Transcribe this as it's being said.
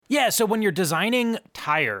Yeah, so when you're designing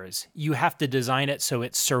tires, you have to design it so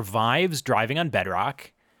it survives driving on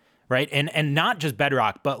bedrock, right? And not just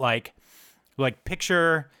bedrock, but like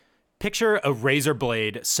picture a razor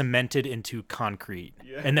blade cemented into concrete.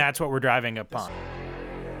 Yeah. And that's what we're driving upon.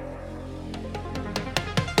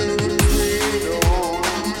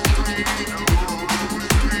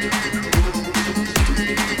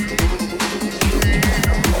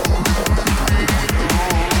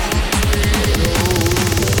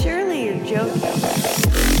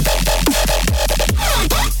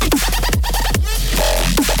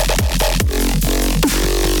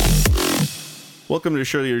 Welcome to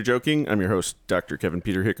Surely You're Joking. I'm your host, Dr. Kevin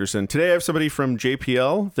Peter Hickerson. Today I have somebody from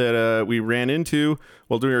JPL that we ran into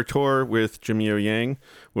while doing our tour with Jimmy O. Yang.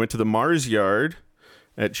 We went to the Mars Yard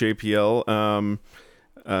at JPL,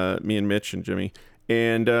 me and Mitch and Jimmy.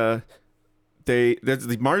 And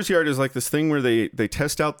the Mars Yard is like this thing where they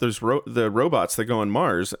test out those the robots that go on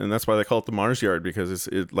Mars, and that's why they call it the Mars Yard, because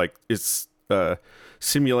it's a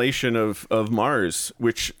simulation of Mars,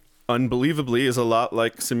 which unbelievably is a lot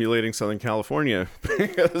like simulating Southern California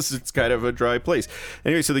because it's kind of a dry place.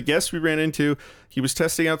 Anyway, so the guest we ran into, he was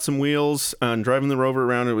testing out some wheels and driving the rover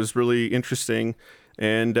around. It was really interesting.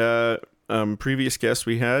 And previous guest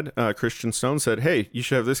we had, Christian Stone, said, hey, you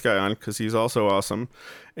should have this guy on because he's also awesome.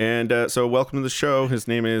 And so welcome to the show. His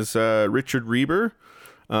name is Richard Rieber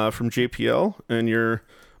from JPL, and you're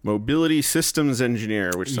mobility systems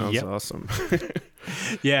engineer, which sounds awesome.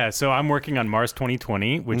 Yeah, so I'm working on Mars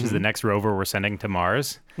 2020, which is the next rover we're sending to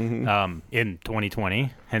Mars in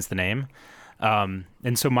 2020, hence the name. And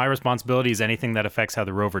so my responsibility is anything that affects how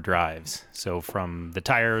the rover drives. So from the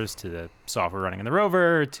tires to the software running in the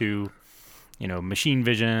rover to, machine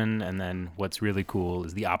vision, and then what's really cool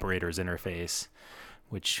is the operator's interface,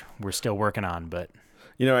 which we're still working on, but...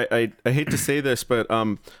 I hate to say this, but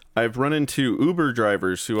I've run into Uber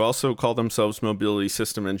drivers who also call themselves mobility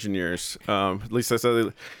system engineers. At least that's how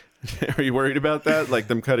they... Are you worried about that? Like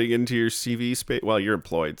them cutting into your CV space? Well, you're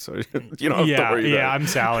employed, so you don't have to worry about it. Yeah, I'm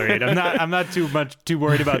salaried. I'm not too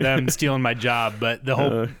worried about them stealing my job. But the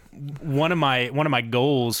whole one of my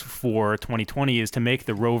goals for 2020 is to make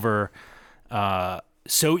the rover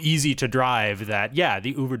so easy to drive that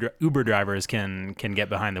the Uber drivers can get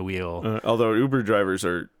behind the wheel. Although Uber drivers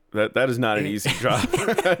are that is not an easy job.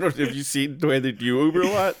 Have you seen the way they do Uber a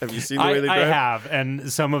lot? Have you seen the way they drive? I have,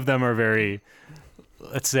 and some of them are very,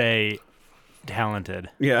 let's say, talented.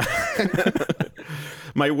 Yeah.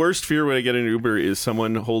 My worst fear when I get an Uber is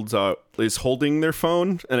someone is holding their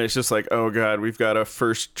phone, and it's just like, oh god, we've got a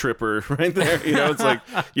first tripper right there. It's like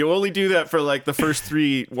you only do that for like the first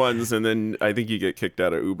 3 ones, and then I think you get kicked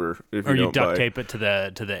out of Uber if or you you duct tape it to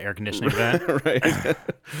the air conditioning vent. Right.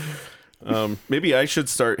 Maybe I should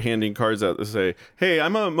start handing cards out that say, hey,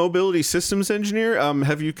 I'm a mobility systems engineer.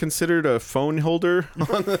 Have you considered a phone holder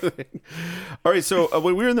on the thing? All right. So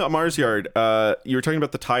when we were in the Mars Yard, you were talking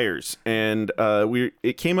about the tires, and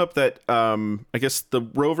it came up that I guess the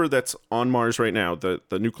rover that's on Mars right now, the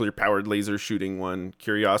nuclear powered laser shooting one,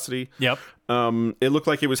 Curiosity. Yep. It looked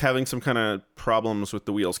like it was having some kind of problems with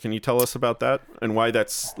the wheels. Can you tell us about that and why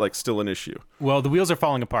that's like still an issue? Well, the wheels are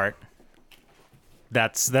falling apart.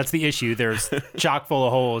 That's the issue. There's chock full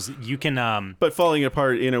of holes. You can but falling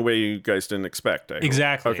apart in a way you guys didn't expect.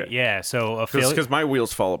 Exactly. Okay. Yeah. So because my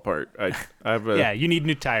wheels fall apart. I have a you need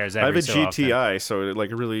new tires. I have a GTI, often. So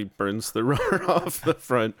it really burns the rubber off the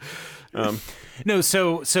front. No.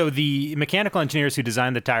 So the mechanical engineers who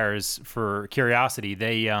designed the tires for Curiosity,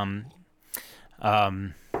 they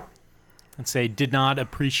let's say did not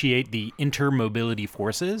appreciate the intermobility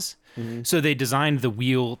forces. Mm-hmm. So they designed the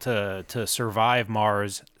wheel to survive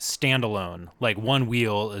Mars standalone, like one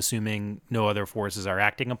wheel, assuming no other forces are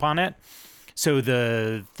acting upon it. So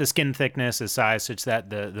the skin thickness is sized such that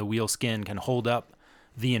the wheel skin can hold up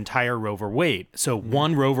the entire rover weight. So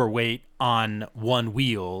one rover weight on one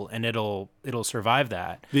wheel, and it'll survive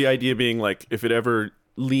that. The idea being like if it ever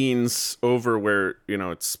leans over where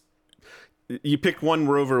it's. You picked one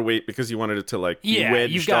rover weight because you wanted it to be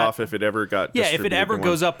wedged off if it ever got if it ever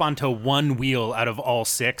goes up onto one wheel out of all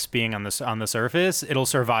 6 being on the surface, it'll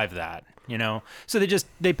survive that. So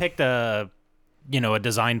they picked a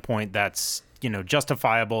design point that's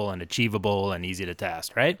justifiable and achievable and easy to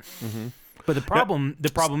test, right? Mm-hmm. But the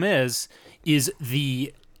problem is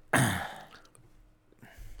the how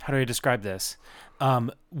do I describe this?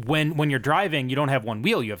 When you're driving, you don't have one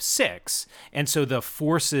wheel, you have 6. And so the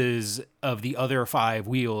forces of the other 5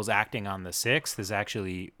 wheels acting on the 6th is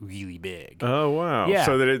actually really big. Oh, wow. Yeah.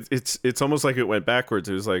 So that it's almost like it went backwards.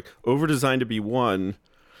 It was like over-designed to be 1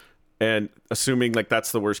 and assuming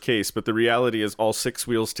that's the worst case. But the reality is all 6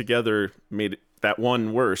 wheels together made that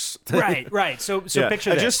one worse. Right. So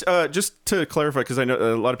picture this. Just to clarify, because I know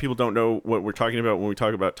a lot of people don't know what we're talking about when we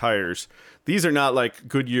talk about tires. These are not like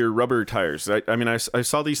Goodyear rubber tires. I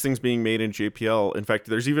saw these things being made in JPL. In fact,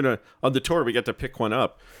 there's even on the tour we get to pick one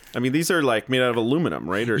up. I mean, these are like made out of aluminum,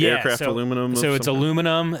 right? Or aircraft aluminum. So it's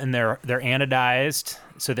aluminum, and they're anodized,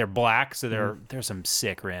 so they're black. So there's some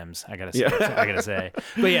sick rims. I gotta say.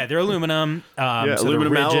 But yeah, they're aluminum. So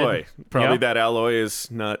aluminum alloy. Probably Yep. that alloy is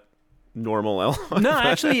not normal alloy. No,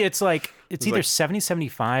 actually, it's either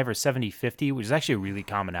 70-75 or 70-50, which is actually a really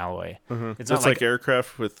common alloy. It's not like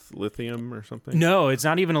aircraft with lithium or something. No, it's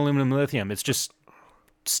not even aluminum lithium. It's just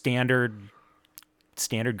standard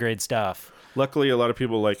grade stuff. Luckily, a lot of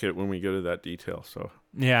people like it when we go to that detail. So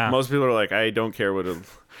yeah, most people are like, I don't care what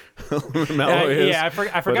aluminum alloy is. Yeah, I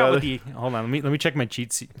forgot what the. Hold on, let me check my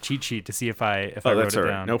cheat sheet to see if I wrote it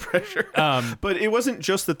down. No pressure. But it wasn't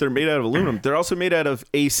just that they're made out of aluminum; they're also made out of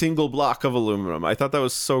a single block of aluminum. I thought that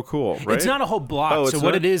was so cool. Right? It's not a whole block. Oh, so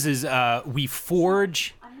what it is we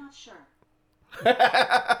forge.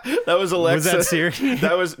 That was Alexa. Was that Siri?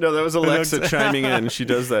 That was Alexa chiming in. She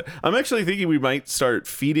does that. I'm actually thinking we might start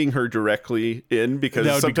feeding her directly in,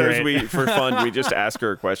 because sometimes for fun we just ask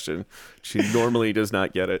her a question. She normally does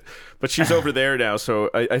not get it, but she's over there now. So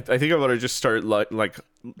I think I want to just start like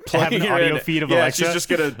plugging an her audio in. feed of yeah, Alexa. She's just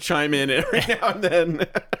gonna chime in every now and then.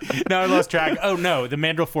 No, I lost track. Oh no, the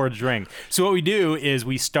mandrel forged ring. So what we do is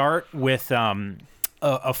we start with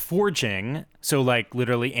a forging, so like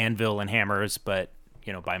literally anvil and hammers, but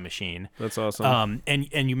by machine. That's awesome.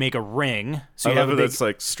 And you make a ring. So I you love have it. That's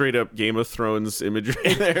like straight up Game of Thrones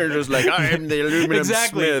imagery. They're just like, I'm the aluminum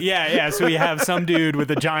exactly. smith. Yeah. So we have some dude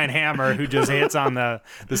with a giant hammer who just hits on the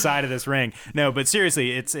side of this ring. No, but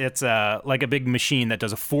seriously, it's like a big machine that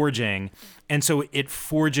does a forging, and so it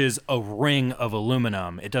forges a ring of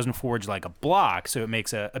aluminum. It doesn't forge like a block, so it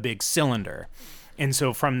makes a big cylinder. And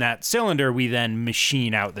so from that cylinder, we then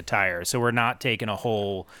machine out the tire. So we're not taking a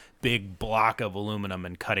whole big block of aluminum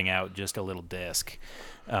and cutting out just a little disc,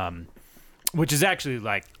 which is actually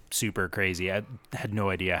like super crazy. I had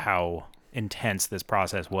no idea how intense this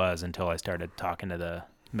process was until I started talking to the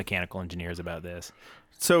mechanical engineers about this.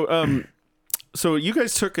 So, so you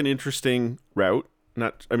guys took an interesting route.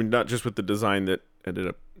 Not just with the design that ended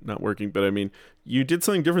up not working, but I mean, you did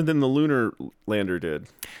something different than the lunar lander did.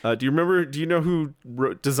 Do you know who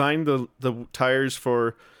designed the tires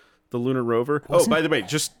for the lunar rover? By the way,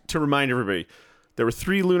 just to remind everybody, there were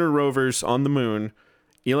 3 lunar rovers on the moon.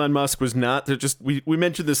 Elon Musk was not we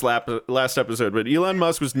mentioned this last episode, but Elon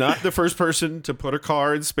Musk was not the first person to put a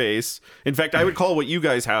car in space. In fact, I would call what you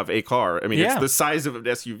guys have a car. I mean, It's the size of an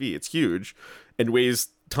SUV. It's huge and weighs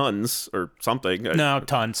tons or something. No,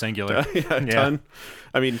 ton, singular. Ton.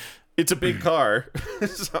 I mean, it's a big car.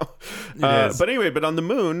 So, but anyway, but on the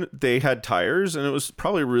moon they had tires, and it was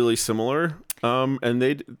probably really similar. And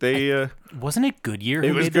they wasn't it Goodyear?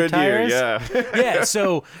 It was Goodyear, yeah. Yeah.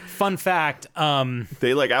 So fun fact,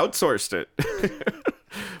 they like outsourced it.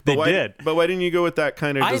 They did. But why didn't you go with that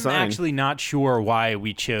kind of design? I'm actually not sure why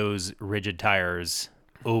we chose rigid tires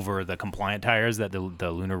over the compliant tires that the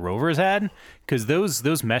lunar rovers had, because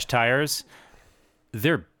those mesh tires,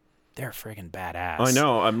 they're friggin' badass. I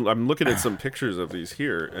know. I'm looking at some pictures of these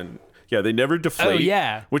here, and yeah, they never deflate. Oh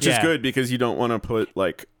yeah, which is good, because you don't want to put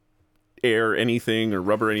like air anything or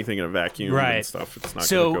rubber anything in a vacuum and stuff. It's not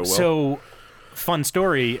going to go well. So fun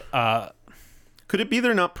story. Could it be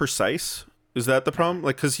they're not precise? Is that the problem?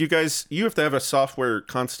 Like, because you have to have a software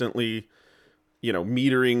constantly,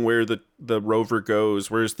 metering where the rover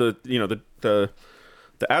goes. Whereas the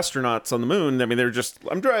astronauts on the moon, I mean, they're just,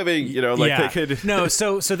 I'm driving, they could. No,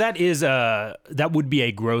 so that is that would be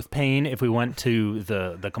a growth pain if we went to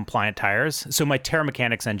the compliant tires. So my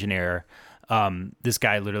terramechanics engineer, this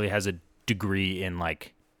guy literally has a degree in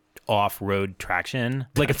like off-road traction,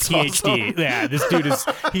 like a PhD. Awesome. Yeah, this dude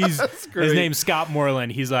his name's Scott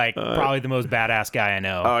Moreland. He's like probably the most badass guy I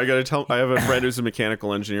know. Oh, I have a friend who's a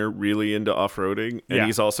mechanical engineer, really into off-roading, and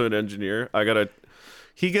he's also an engineer.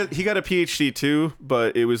 He got a PhD too,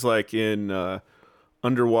 but it was like in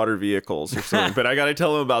underwater vehicles or something. But I got to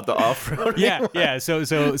tell him about the off-road. Yeah. So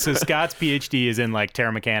Scott's PhD is in like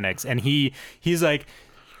terramechanics, and he's like,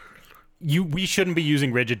 we shouldn't be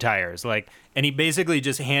using rigid tires, like, and he basically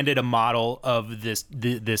just handed a model of this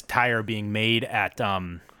tire being made at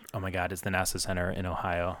oh my god, it's the NASA Center in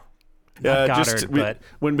Ohio. Not Goddard,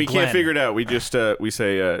 when we can't figure it out, we just we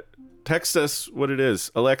say text us what it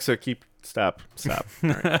is. Alexa, stop.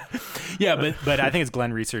 Right. Yeah, but I think it's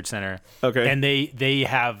Glenn Research Center. Okay. And they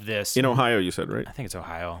have this in Ohio, you said, right? I think it's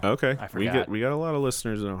Ohio. Okay. I forgot. We got a lot of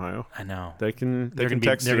listeners in Ohio. I know. They can they're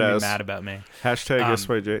text gonna us. be mad about me. Hashtag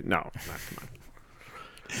SYJ. No, come on.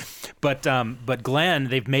 But Glenn,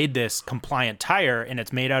 they've made this compliant tire, and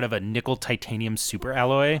it's made out of a nickel titanium super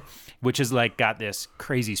alloy, which is like got this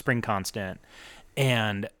crazy spring constant.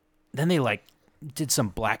 And then they like did some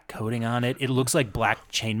black coating on it. It looks like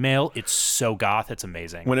black chainmail. It's so goth. It's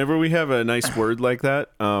amazing. Whenever we have a nice word like that,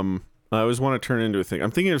 I always want to turn it into a thing.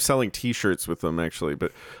 I'm thinking of selling T-shirts with them, actually,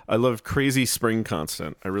 but I love Crazy Spring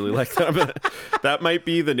Constant. I really like that. That might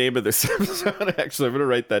be the name of this episode, actually. I'm going to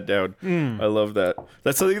write that down. I love that.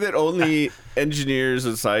 That's something that only engineers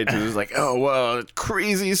and scientists is like, oh, wow,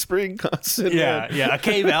 Crazy Spring Constant. Yeah, a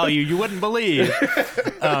K value you wouldn't believe.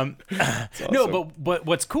 Awesome. No, but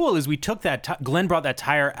what's cool is we took that, Glenn brought that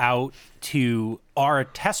tire out to our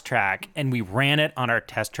test track, and we ran it on our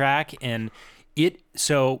test track, and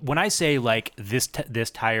so when I say like this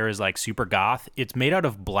tire is like super goth, it's made out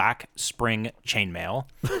of black spring chainmail.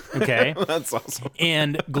 Okay. That's awesome.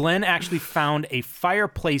 And Glenn actually found a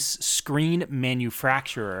fireplace screen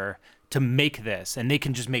manufacturer to make this, and they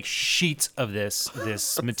can just make sheets of this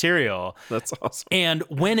material. That's awesome. And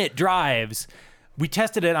when it drives, we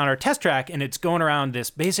tested it on our test track, and it's going around this,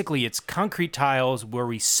 basically it's concrete tiles where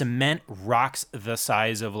we cement rocks the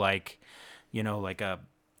size of like a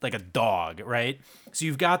dog, right? So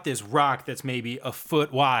you've got this rock that's maybe a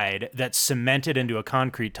foot wide that's cemented into a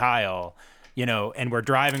concrete tile, and we're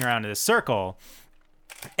driving around in this circle.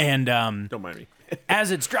 And don't mind me.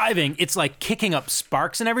 As it's driving, it's like kicking up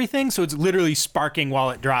sparks and everything. So it's literally sparking while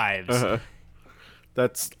it drives. Uh-huh.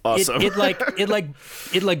 That's awesome. It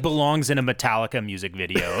like belongs in a Metallica music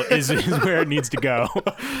video is where it needs to go.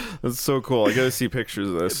 That's so cool. I got to see pictures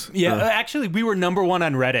of this. Yeah, actually, we were number one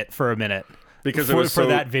on Reddit for a minute. Because for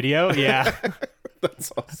that video, yeah.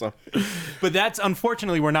 That's awesome. But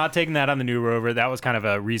unfortunately, we're not taking that on the new rover. That was kind of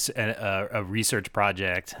a research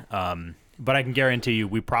project. But I can guarantee you,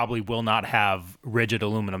 we probably will not have rigid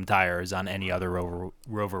aluminum tires on any other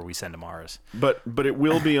rover we send to Mars. But it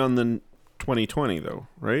will be on the 2020 though,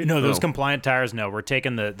 right? No, those compliant tires. No, we're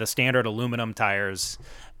taking the standard aluminum tires.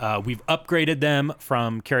 We've upgraded them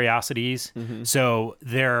from Curiosities, so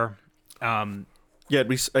they're. Yeah,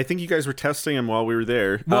 I think you guys were testing them while we were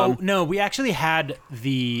there. Well, no, we actually had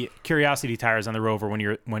the Curiosity tires on the rover when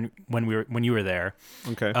you were there.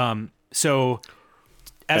 Okay. So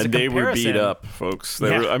as and a they were comparison, beat up, folks.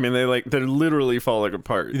 They're literally falling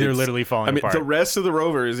apart. They're literally falling apart. The rest of the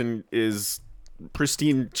rover is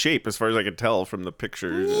pristine shape as far as I can tell from the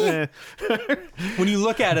pictures. When you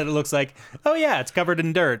look at it, it looks like, oh yeah, it's covered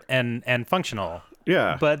in dirt and functional.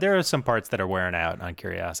 Yeah. But there are some parts that are wearing out on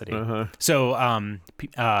Curiosity. Uh-huh. So,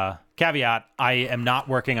 caveat, I am not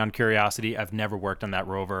working on Curiosity. I've never worked on that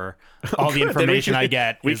rover. All the information I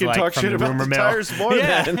get we is can like talk from shit the about rumor the mill. tires more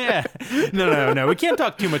then. Yeah. No. We can't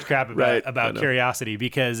talk too much crap Right. about Curiosity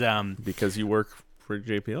because you work for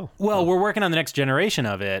JPL. Well, we're working on the next generation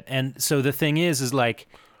of it. And so the thing is like,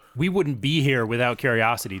 we wouldn't be here without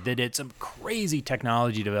Curiosity. They did some crazy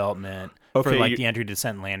technology development for like the entry,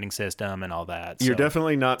 descent, and landing system and all that. You're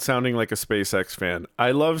definitely not sounding like a SpaceX fan.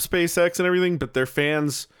 I love SpaceX and everything, but their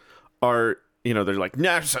fans are, they're like,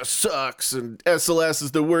 NASA sucks and SLS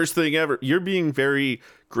is the worst thing ever. You're being very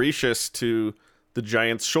gracious to the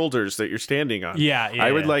giant's shoulders that you're standing on. Yeah.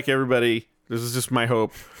 I would like everybody, this is just my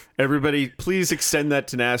hope, everybody, please extend that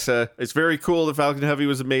to NASA. It's very cool. The Falcon Heavy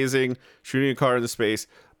was amazing, shooting a car into space,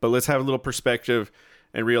 but let's have a little perspective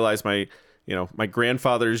and realize my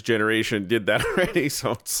grandfather's generation did that already.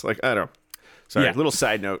 So it's like, I don't know. Sorry, little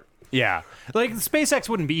side note. Yeah. Like SpaceX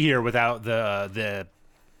wouldn't be here without the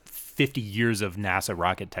 50 years of NASA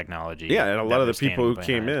rocket technology. Yeah, and a lot of the people who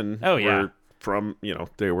came in were from,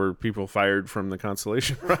 they were people fired from the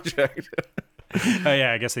Constellation project. Oh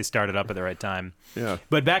yeah, I guess they started up at the right time. Yeah.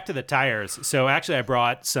 But back to the tires. So actually I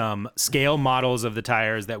brought some scale models of the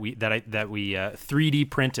tires that we 3D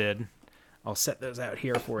printed. I'll set those out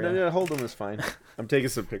here for you. No, hold them is fine. I'm taking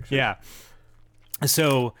some pictures. Yeah.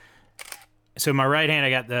 So in my right hand, I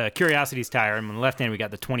got the Curiosity's tire, and on the left hand, we got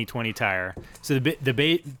the 2020 tire. So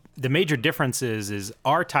the major difference is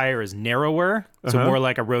our tire is narrower, so more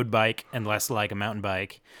like a road bike and less like a mountain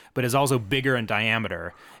bike, but is also bigger in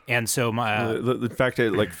diameter. And so the fact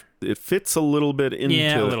that it fits a little bit into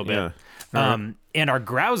a little bit. Yeah. And our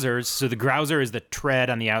grousers, so the grouser is the tread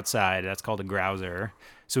on the outside. That's called a grouser.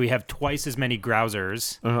 So we have twice as many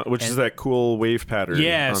grousers. Which is that cool wave pattern.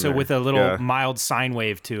 Yeah, so there. with a little mild sine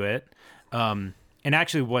wave to it. And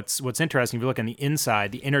actually what's interesting, if you look on the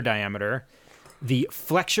inside, the inner diameter, the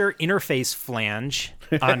flexure interface flange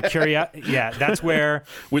on that's where...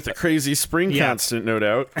 With a crazy spring constant, no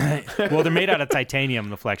doubt. Well, they're made out of titanium,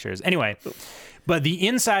 the flexures. Anyway, but the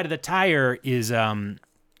inside of the tire is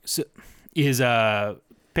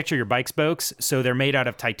picture your bike spokes. So they're made out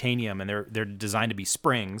of titanium, and they're designed to be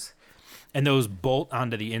springs, and those bolt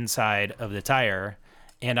onto the inside of the tire.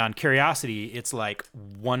 And on Curiosity, it's like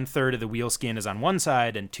 1/3 of the wheel skin is on one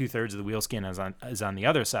side and 2/3 of the wheel skin is on the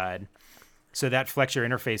other side. So that flexure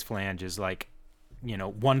interface flange is like,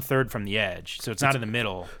 1/3 from the edge. So it's not in the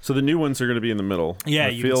middle. So the new ones are going to be in the middle. Yeah,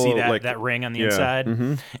 you can see that ring on the inside.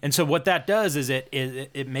 Mm-hmm. And so what that does is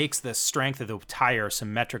it makes the strength of the tire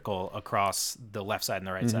symmetrical across the left side and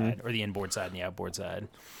the right side, or the inboard side and the outboard side.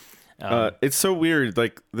 It's so weird.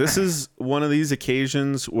 Like, this is one of these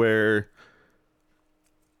occasions where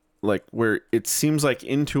it seems like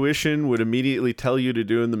intuition would immediately tell you to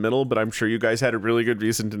do in the middle, but I'm sure you guys had a really good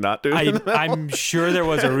reason to not do it in the middle. I'm sure there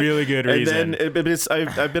was a really good reason. And then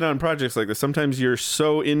I've been on projects like this. Sometimes you're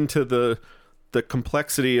so into the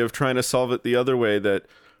complexity of trying to solve it the other way that,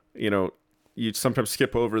 you sometimes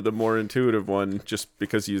skip over the more intuitive one just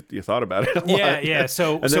because you thought about it a lot. Yeah.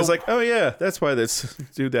 So it's like, oh yeah, that's why let's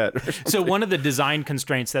do that. So one of the design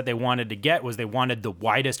constraints that they wanted to get was they wanted the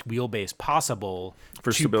widest wheelbase possible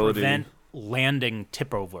for to stability, prevent landing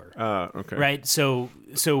tip over. Okay. Right. So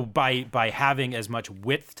by having as much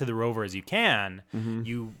width to the rover as you can,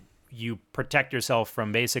 you protect yourself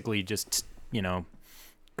from basically just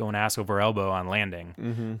going ass over elbow on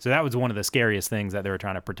landing. So that was one of the scariest things that they were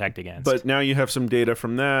trying to protect against. But now you have some data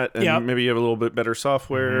from that, and maybe you have a little bit better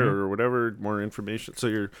software or whatever, more information. So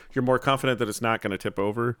you're more confident that it's not going to tip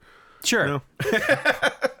over. Sure. Or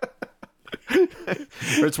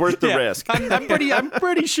it's worth the risk. I'm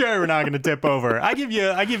pretty sure we're not going to tip over. I give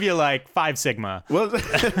you like 5 sigma. Well,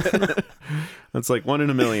 that's like 1 in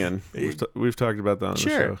a million. We've talked about that on the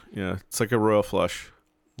show. Yeah, it's like a royal flush.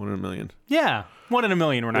 1 in a million. Yeah. 1 in a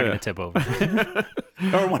million we're not going to tip over.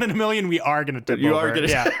 Or 1 in a million we are going to tip over. You are going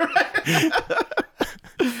to. Yeah.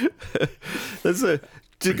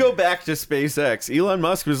 To go back to SpaceX, Elon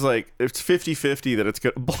Musk was like, it's 50-50 that it's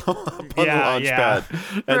going to blow up on the launch pad.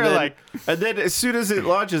 And then as soon as it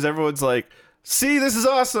launches, everyone's like, see, this is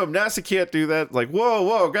awesome. NASA can't do that. Like,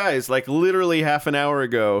 whoa, guys. Like, literally half an hour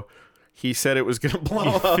ago, he said it was going to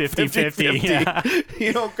blow up 50-50. Yeah.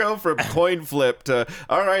 You don't go from coin flip to,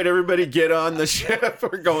 all right, everybody get on the ship.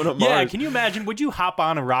 We're going to Mars. Yeah, can you imagine? Would you hop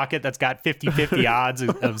on a rocket that's got 50-50 odds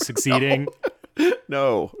of succeeding?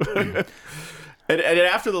 No. And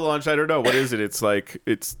after the launch, I don't know. What is it? It's like,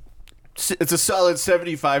 it's a solid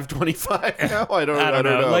 75-25 now. I don't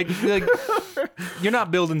know. Like you're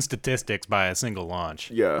not building statistics by a single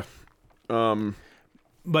launch. Yeah.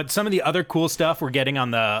 But some of the other cool stuff we're getting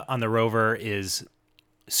on the rover is,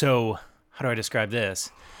 so how do I describe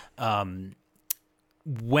this? When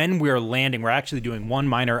we're landing, we're actually doing one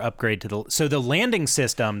minor upgrade to the landing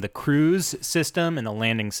system, the cruise system and the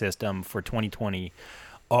landing system for 2020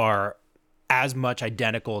 are as much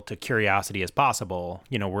identical to Curiosity as possible.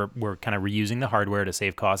 We're kind of reusing the hardware to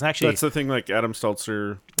save costs. And actually, that's the thing like Adam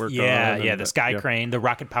Stelzer worked on. Yeah, the sky crane, the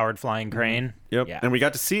rocket-powered flying crane. Yep. Yeah. And we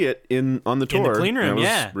got to see it on the tour. In the clean room, it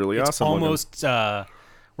was really awesome.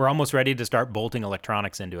 We're almost ready to start bolting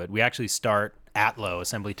electronics into it. We actually start ATLO,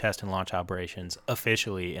 assembly, test, and launch operations,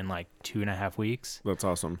 officially in like 2.5 weeks. That's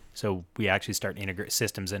awesome. So we actually start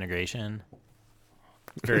systems integration.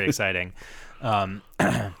 Very exciting.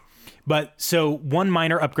 But so one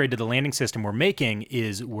minor upgrade to the landing system we're making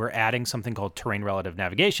is we're adding something called terrain relative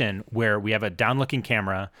navigation, where we have a down-looking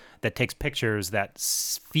camera that takes pictures that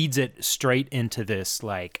feeds it straight into this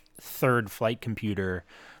like third flight computer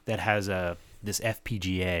that has this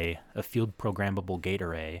FPGA, a field programmable gate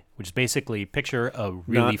array, which is basically picture a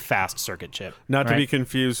really fast circuit chip. Not to be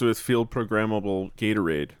confused with field programmable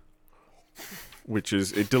Gatorade, which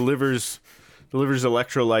is it delivers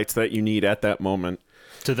electrolytes that you need at that moment.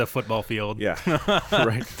 To the football field. Yeah.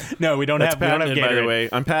 Right. No, we don't That's have patented, Gatorade. By the way.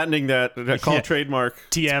 I'm patenting that call trademark.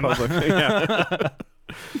 TM. Yeah.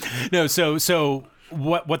 No, so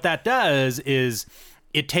what that does is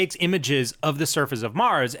it takes images of the surface of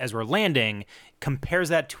Mars as we're landing, compares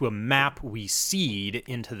that to a map we seed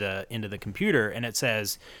into the computer, and it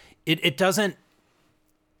says it doesn't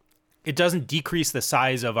decrease the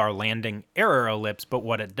size of our landing error ellipse, but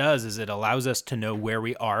what it does is it allows us to know where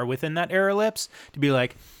we are within that error ellipse, to be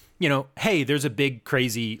like, hey, there's a big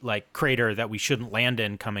crazy like crater that we shouldn't land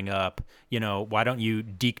in coming up. Why don't you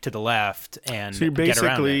deke to the left and so get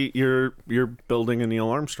around it? You're building a Neil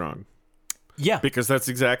Armstrong. Yeah, because that's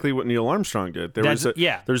exactly what Neil Armstrong did. There's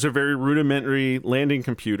a very rudimentary landing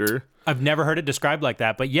computer. I've never heard it described like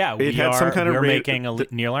that, but yeah, we're making a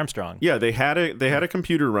Neil Armstrong. Yeah, they had a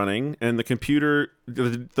computer running, and the computer,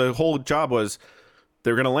 the whole job was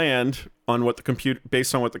they were going to land on what the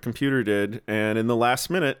based on what the computer did. And in the last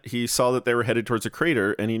minute, he saw that they were headed towards a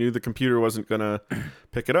crater, and he knew the computer wasn't going to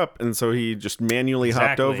pick it up. And so he just manually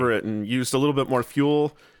hopped over it and used a little bit more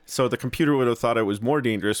fuel. So the computer would have thought it was more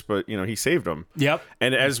dangerous, but, he saved them. Yep.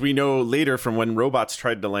 And as we know later from when robots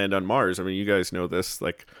tried to land on Mars, I mean, you guys know this,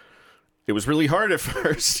 like, it was really hard at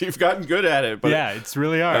first. You've gotten good at it. But, yeah, it's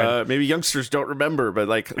really hard. Maybe youngsters don't remember, but,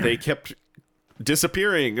 like, they kept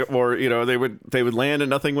disappearing, or, they would land and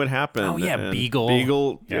nothing would happen. Oh, yeah, and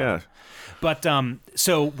Beagle. Yeah. But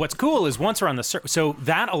so what's cool is once we're on the surface, so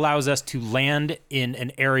that allows us to land in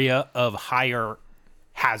an area of higher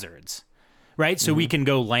hazards. Right, so we can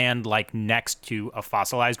go land like next to a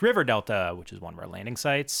fossilized river delta, which is one of our landing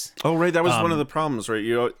sites. Oh, right, that was one of the problems, right?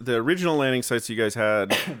 The original landing sites you guys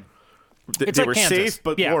had, they were Kansas. safe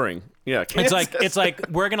but boring. Yeah, Kansas. It's like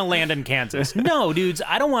we're gonna land in Kansas. No, dudes,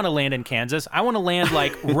 I don't want to land in Kansas. I want to land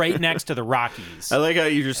like right next to the Rockies. I like how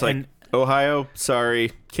you just Ohio,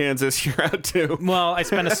 sorry, Kansas, you're out too. Well, I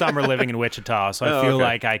spent a summer living in Wichita, so I feel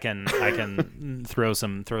like I can throw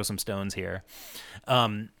some stones here.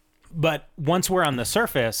 But once we're on the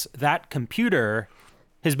surface, that computer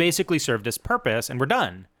has basically served its purpose, and we're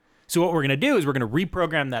done. So what we're going to do is we're going to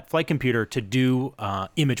reprogram that flight computer to do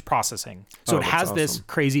image processing. So it has this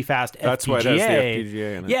crazy fast FPGA. That's why it has the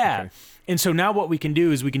FPGA in it. Yeah. Okay. And so now what we can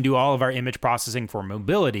do is we can do all of our image processing for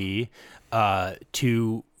mobility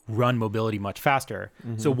to run mobility much faster.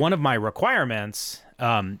 Mm-hmm. So one of my requirements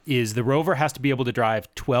is the rover has to be able to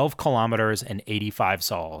drive 12 kilometers and 85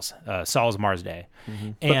 sols. Sols Mars Day.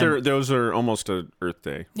 Mm-hmm. But those are almost an Earth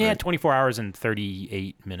day. Right? Yeah, 24 hours and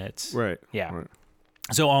 38 minutes. Right. Yeah. Right.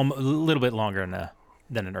 So a little bit longer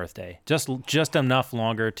than an Earth day. Just enough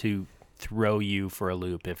longer to throw you for a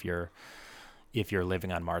loop if you're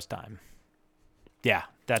living on Mars time. Yeah.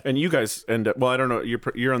 And you guys end up, well, I don't know,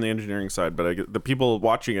 you're on the engineering side, but the people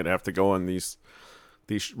watching it have to go on these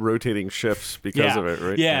rotating shifts because of it,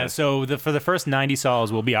 right? Yeah. So for the first 90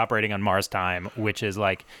 sols, we'll be operating on Mars time, which is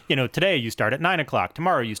like, today you start at 9:00,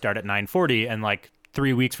 tomorrow you start at 9:40, and like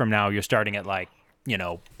 3 weeks from now you're starting at like,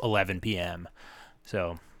 11 p.m.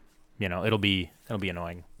 So, it'll be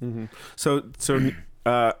annoying. Mm-hmm. So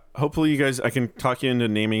hopefully you guys, I can talk you into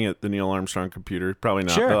naming it the Neil Armstrong computer. Probably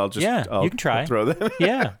not, sure. but you can try. I'll throw that.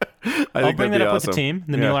 Yeah. I'll bring that up with the team,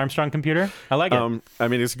 the Neil Armstrong computer. I like it. I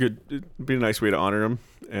mean, it'd be a nice way to honor him.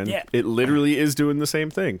 And it literally is doing the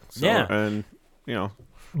same thing. So, and,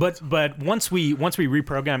 But once we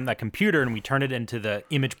reprogram that computer and we turn it into the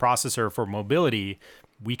image processor for mobility,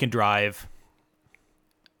 we can drive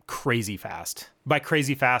crazy fast. By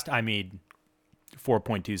crazy fast, I mean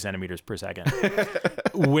 4.2 centimeters per second,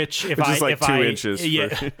 which if is like 2 inches.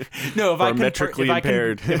 No, if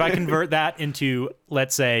I convert that into,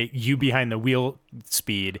 let's say, you behind the wheel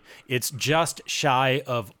speed, it's just shy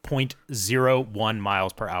of 0.01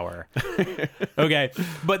 miles per hour. Okay,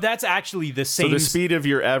 but that's actually the same. So the speed of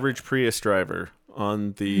your average Prius driver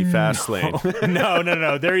on the fast lane.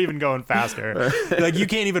 No. They're even going faster. Like, you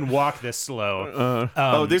can't even walk this slow.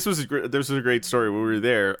 This was a great story when we were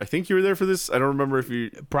there. I think you were there for this. I don't remember if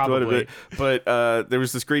you probably, but there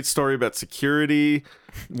was this great story about security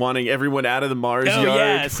wanting everyone out of the Mars yard.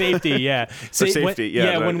 Yeah, safety. Yeah, safety.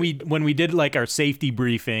 When we did like our safety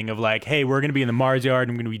briefing of like, hey, we're going to be in the Mars yard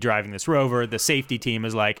and we're going to be driving this rover. The safety team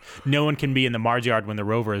is like, no one can be in the Mars yard when the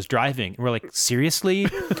rover is driving. And we're like, seriously?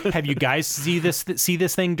 Have you guys see this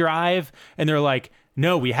thing drive? And they're like,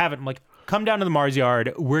 no, we haven't. I'm like, come down to the Mars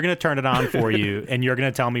yard. We're going to turn it on for you, and you're going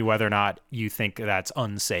to tell me whether or not you think that's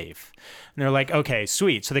unsafe. And they're like, okay,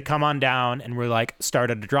 sweet. So they come on down, and we're like,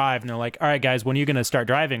 started to drive, and they're like, all right, guys, when are you going to start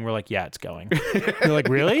driving? We're like, yeah, it's going. They're like,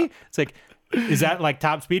 really? It's like, is that like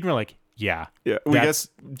top speed? And we're like, yeah.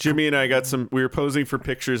 Jimmy and I we were posing for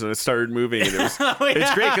pictures and it started moving, and it's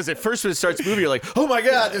great because at first when it starts moving, you're like, oh my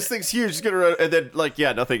God, this thing's huge, it's gonna run, and then like,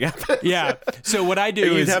 nothing happens. Yeah. So what I do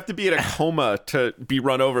is you'd have to be in a coma to be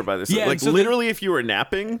run over by this thing. Like, so literally if you were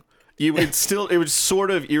napping, it would sort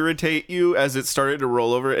of irritate you as it started to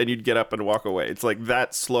roll over, and you'd get up and walk away. It's like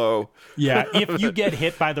that slow. Yeah, if you get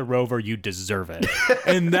hit by the rover, you deserve it.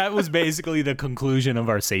 And that was basically the conclusion of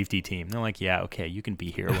our safety team. They're like, yeah, okay, you can be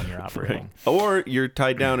here when you're operating. Right. Or you're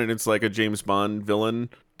tied down and it's like a James Bond villain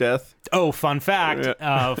death. Oh, fun fact.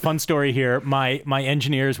 Fun story here. My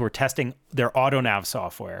engineers were testing their AutoNav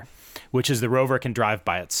software, which is the rover can drive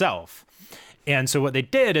by itself. And so what they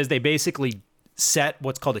did is they basically set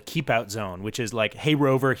what's called a keep out zone, which is like, hey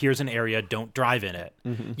rover, here's an area, don't drive in it.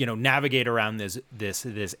 Mm-hmm. Navigate around this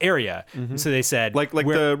area. Mm-hmm. So they said like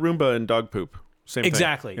the Roomba and dog poop. Same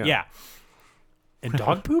exactly thing. Yeah. And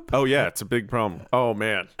dog poop? Oh, yeah, it's a big problem. Oh,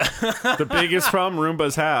 man. The biggest problem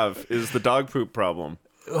Roombas have is the dog poop problem.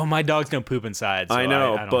 Oh, my dogs don't poop inside. So I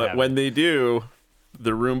know, I don't but have when it. they do,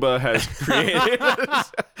 the Roomba has created...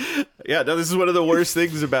 Yeah, no, this is one of the worst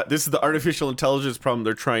things about... This is the artificial intelligence problem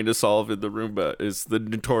they're trying to solve in the Roomba, is the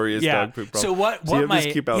notorious dog poop problem. So what you have my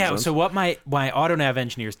this keep out zone? So what my AutoNav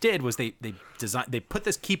engineers did was they put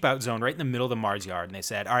this keep out zone right in the middle of the Mars yard, and they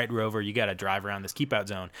said, all right, rover, you got to drive around this keep out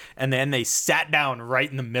zone. And then they sat down right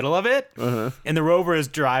in the middle of it, and the rover is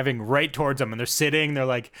driving right towards them, and they're sitting, they're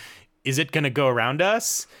like, is it going to go around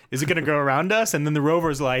us? Is it going to go around us? And then the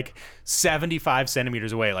rover's like 75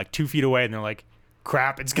 centimeters away, like 2 feet away. And they're like,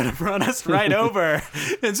 crap, it's going to run us right over.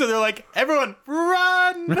 And so they're like, everyone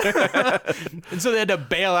run. And so they had to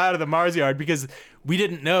bail out of the Mars yard because we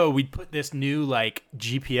didn't know we'd put this new like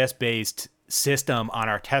GPS based system on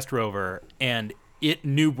our test rover, and it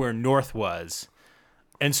knew where north was.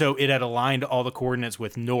 And so it had aligned all the coordinates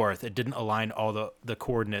with north. It didn't align all the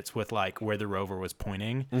coordinates with like where the rover was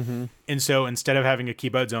pointing. Mm-hmm. And so instead of having a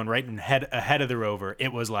keep out zone right ahead of the rover,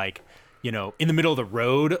 it was like, in the middle of the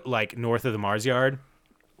road, like north of the Mars yard.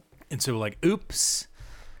 And so like, oops.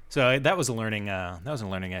 So that was a learning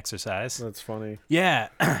exercise. That's funny. Yeah.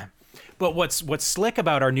 But what's slick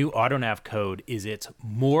about our new AutoNav code is it's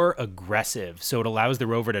more aggressive. So it allows the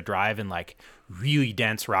rover to drive in like really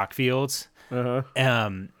dense rock fields.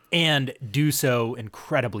 And do so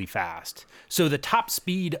incredibly fast. So the top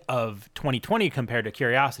speed of 2020 compared to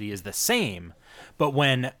Curiosity is the same, but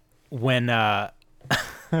when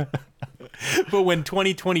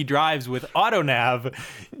 2020 drives with AutoNav,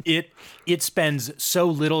 it spends so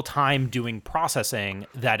little time doing processing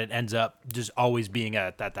that it ends up just always being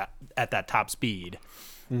at that top speed.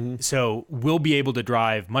 Mm-hmm. So we'll be able to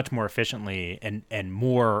drive much more efficiently and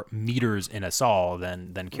more meters in a sol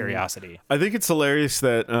than Curiosity. I think it's hilarious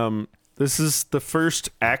that this is the first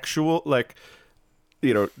actual, like,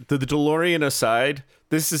 the DeLorean aside,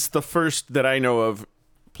 this is the first that I know of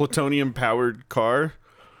plutonium-powered car.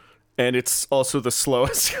 And it's also the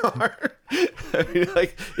slowest car. I mean,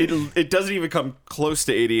 like it doesn't even come close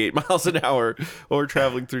to 88 miles an hour or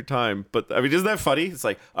traveling through time. But I mean, isn't that funny? It's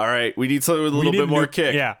like, all right, we need something with a little bit more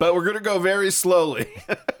kick, but we're gonna go very slowly.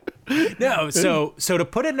 No, so to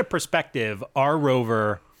put it into perspective, our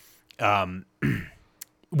rover,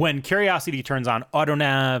 when Curiosity turns on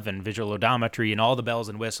AutoNav and visual odometry and all the bells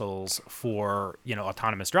and whistles for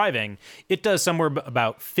autonomous driving, it does somewhere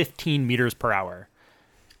about 15 meters per hour.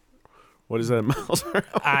 What is that in miles per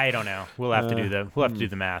hour? I don't know. We'll have to do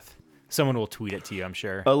the math. Someone will tweet it to you, I'm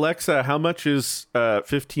sure. Alexa, how much is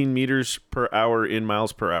 15 meters per hour in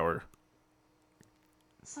miles per hour?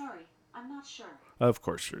 Sorry, I'm not sure. Of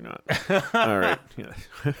course you're not. All right. Yeah.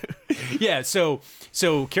 Yeah, so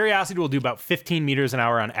Curiosity will do about 15 meters an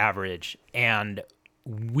hour on average, and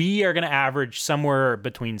we are going to average somewhere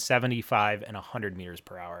between 75 and 100 meters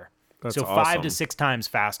per hour. That's so awesome. 5 to 6 times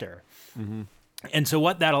faster. Mm-hmm. And so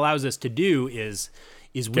what that allows us to do is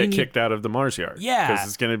we get kicked out of the Mars yard. Yeah. Because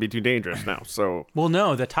it's going to be too dangerous now. So well,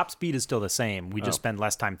 no, the top speed is still the same. We just spend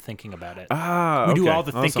less time thinking about it. We do all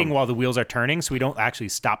the thinking while the wheels are turning, so we don't actually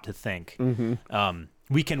stop to think. Mm-hmm.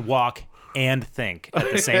 We can walk and think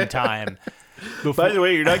at the same time. By the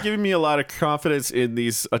way, you're not giving me a lot of confidence in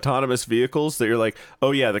these autonomous vehicles that you're like, oh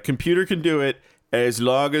yeah, the computer can do it as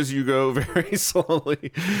long as you go very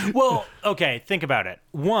slowly. Well, okay, think about it.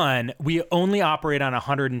 One, we only operate on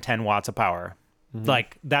 110 watts of power. Mm-hmm.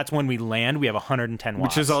 Like, that's when we land, we have 110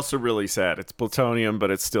 watts. Which is also really sad. It's plutonium,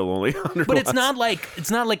 but it's still only 100 But watts.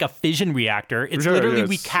 it's not like a fission reactor. It's literally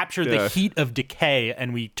we capture the heat of decay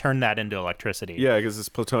and we turn that into electricity. Yeah, because it's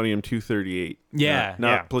plutonium-238. Yeah.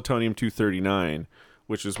 Not plutonium-239,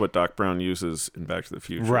 which is what Doc Brown uses in Back to the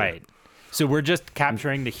Future. Right. So we're just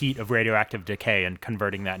capturing the heat of radioactive decay and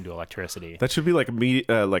converting that into electricity. That should be like a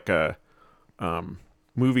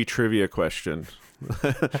movie trivia question.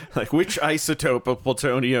 Like, which isotope of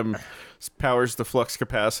plutonium powers the flux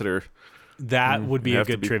capacitor? That would be a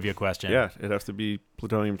good trivia question. Yeah, it'd have to be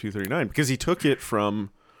plutonium-239 because he took it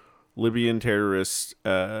from Libyan terrorist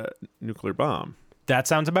nuclear bomb. That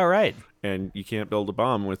sounds about right. And you can't build a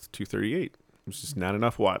bomb with 238. It's just not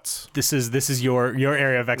enough watts. This is your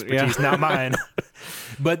area of expertise, not mine.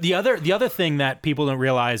 But the other thing that people don't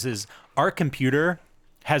realize is our computer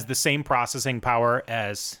has the same processing power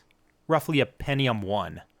as roughly a Pentium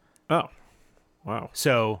 1. Oh, wow.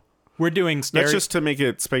 So we're doing that's just to make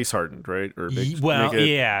it space hardened, right? Or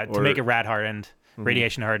to make it rad hardened,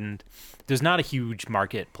 radiation hardened. There's not a huge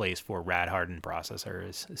marketplace for rad hardened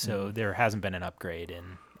processors, so there hasn't been an upgrade in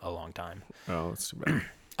a long time. Oh, that's too bad.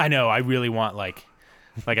 I know. I really want I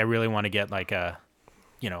really want to get like a,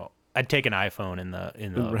 I'd take an iPhone in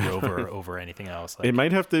the rover over anything else. Like, It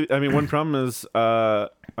might have to. I mean, one problem is I'm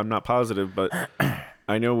not positive, but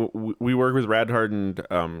I know we work with rad-hardened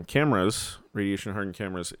cameras, radiation-hardened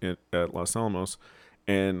cameras at Los Alamos,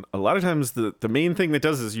 and a lot of times the main thing that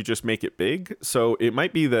does is you just make it big. So it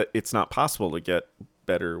might be that it's not possible to get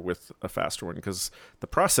better with a faster one because the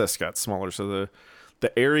process got smaller. So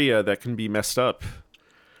the area that can be messed up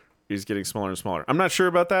is getting smaller and smaller. I'm not sure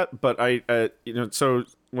about that, but so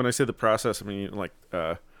when I say the process, I mean like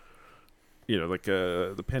the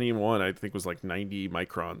Pentium 1 I think was like 90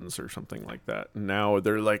 microns or something like that. Now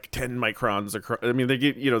they're like 10 microns across. I mean, they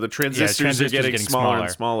get, the transistors are getting smaller and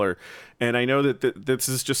smaller. And I know that this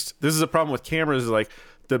is a problem with cameras. Like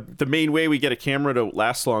the main way we get a camera to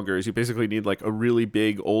last longer is you basically need like a really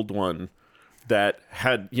big old one that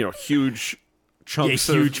had, huge chunks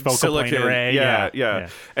huge of focal silicon. plane array. Yeah.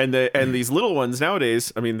 And these little ones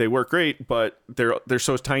nowadays, I mean, they work great, but they're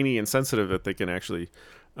so tiny and sensitive that they can actually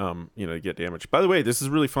get damaged. By the way, this is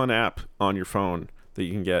a really fun app on your phone that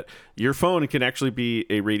you can get. Your phone can actually be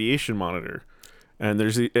a radiation monitor, and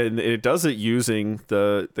it does it using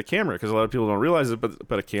the camera, because a lot of people don't realize it,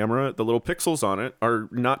 but a camera, the little pixels on it are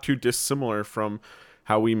not too dissimilar from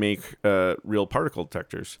how we make real particle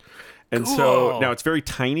detectors. And so now it's very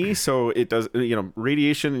tiny, so it does,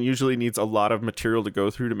 radiation usually needs a lot of material to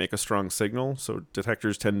go through to make a strong signal. So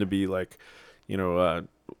detectors tend to be like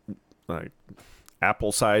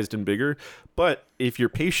apple-sized and bigger. But if you're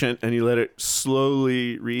patient and you let it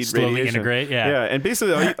slowly radiation, integrate, and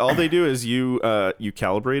basically all they do is you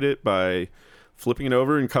calibrate it by flipping it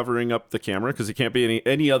over and covering up the camera, because it can't be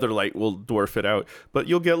any other light will dwarf it out. But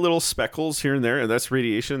you'll get little speckles here and there, and that's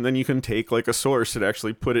radiation. Then you can take like a source and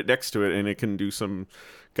actually put it next to it, and it can do some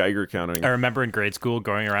Geiger counting. I remember in grade school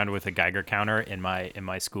going around with a Geiger counter in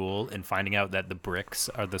my school and finding out that the bricks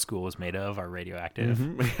the school is made of are radioactive.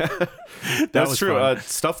 Mm-hmm. That's true.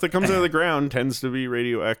 Stuff that comes out of the ground tends to be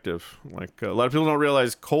radioactive. Like a lot of people don't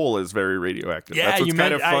realize coal is very radioactive. Yeah, that's what's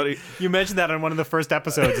kind of funny. You mentioned that on one of the first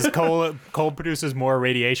episodes. Is coal produces more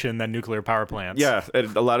radiation than nuclear power plants. Yeah,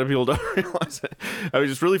 and a lot of people don't realize it. I mean,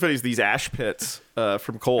 it's really funny. These ash pits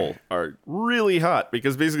from coal are really hot,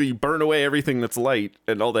 because basically you burn away everything that's light,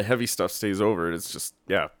 and all the heavy stuff stays over. And it's just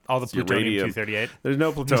all the plutonium-238. There's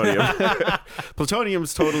no plutonium.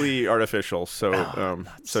 Plutonium's totally artificial, so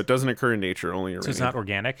it doesn't occur in nature. Only uranium. So it's not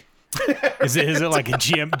organic. Is it like a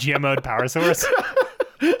GMO'd power source?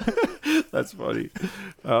 That's funny.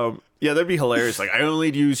 Yeah, that'd be hilarious. Like, I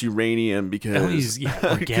only use uranium because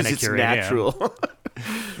organic it's uranium. natural.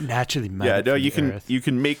 Naturally made. Yeah, no, you Earth.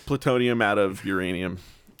 can make plutonium out of uranium,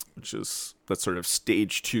 that's sort of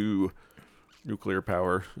stage 2 nuclear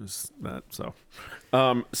power is that. So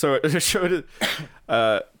so it showed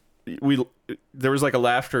there was like a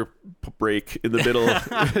laughter break in the middle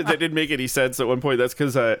that didn't make any sense at one point. That's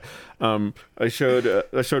because I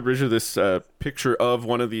showed Richard this picture of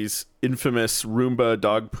one of these infamous Roomba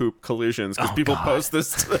dog poop collisions, because people post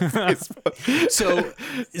this to Facebook.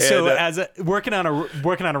 So as working on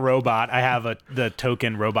a robot, I have the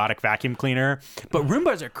token robotic vacuum cleaner, but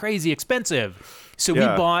Roombas are crazy expensive. So we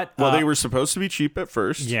bought. Well, they were supposed to be cheap at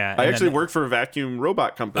first. Yeah, I actually worked for a vacuum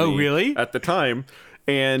robot company. Oh, really? At the time.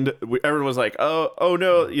 And everyone was like, oh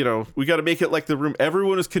no, we got to make it like the room.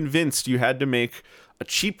 Everyone was convinced you had to make a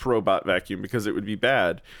cheap robot vacuum because it would be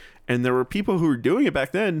bad. And there were people who were doing it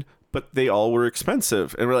back then, but they all were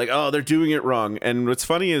expensive. And we're like, oh, they're doing it wrong. And what's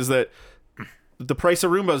funny is that the price of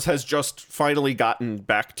Roombas has just finally gotten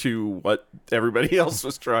back to what everybody else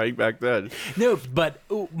was trying back then. No, but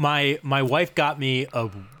my wife got me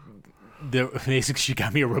basically she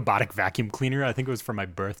got me a robotic vacuum cleaner. I think it was for my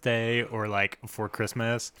birthday or like for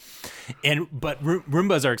Christmas. But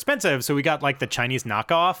Roombas are expensive, so we got like the Chinese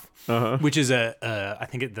knockoff, which is I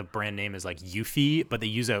think the brand name is like Eufy, but they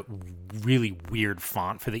use a really weird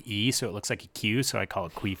font for the E, so it looks like a Q, so I call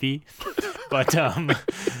it Queefy. But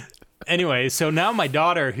anyway, so now my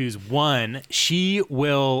daughter, who's 1, she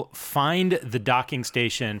will find the docking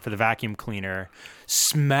station for the vacuum cleaner,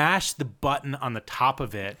 smash the button on the top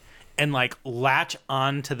of it, and like latch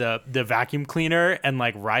onto the vacuum cleaner and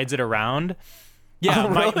like rides it around. Yeah,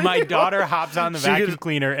 really? my daughter hops on the vacuum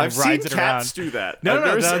cleaner and rides it around. I've seen cats do that.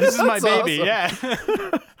 No, this is my baby. Awesome.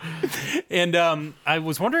 Yeah. And I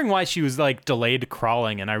was wondering why she was like delayed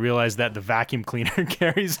crawling, and I realized that the vacuum cleaner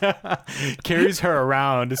carries her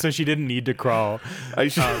around, so she didn't need to crawl. I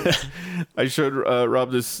showed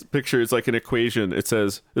Rob this picture. It's like an equation. It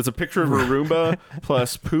says it's a picture of a Roomba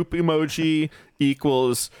plus poop emoji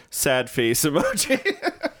equals sad face emoji.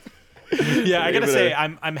 Yeah, I gotta say,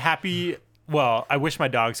 I'm happy. Well, I wish my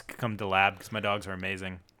dogs could come to lab, because my dogs are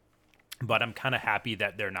amazing. But I'm kind of happy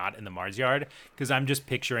that they're not in the Mars yard because I'm just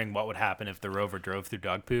picturing what would happen if the rover drove through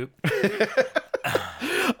dog poop.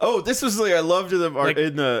 Oh, this was I loved in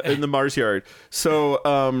the Mars yard. So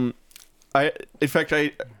I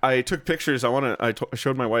took pictures. I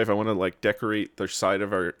showed my wife. I want to like decorate the side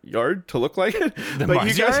of our yard to look like it. The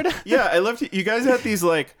Mars yard? Yeah, I loved it. You guys had these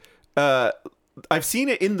like. I've seen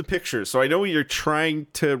it in the pictures, so I know what you're trying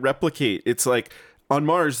to replicate. It's like on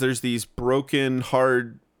Mars, there's these broken,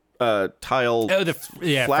 hard tile. Oh,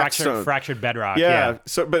 fractured bedrock. Yeah.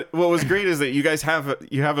 So, but what was great is that you guys have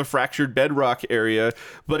a fractured bedrock area,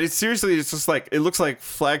 but it's just like it looks like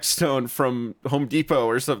flagstone from Home Depot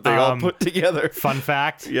or something all put together. Fun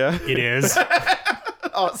fact. Yeah, it is.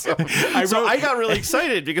 Awesome. I got really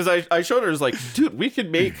excited because I showed her. I was like, dude, we could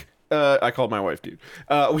make. I called my wife, dude.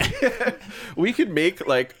 We could make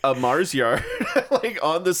like a Mars yard, like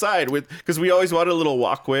on the side because we always wanted a little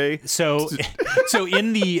walkway. So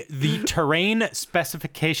in the terrain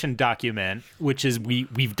specification document, which is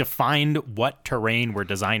we've defined what terrain we're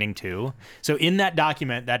designing to. So in that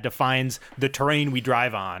document that defines the terrain we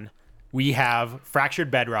drive on, we have fractured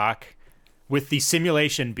bedrock, with the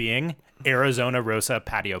simulation being Arizona Rosa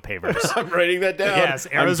patio pavers. I'm writing that down. Yes,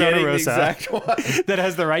 Arizona Rosa. The exact one. That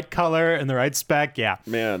has the right color and the right spec. Yeah.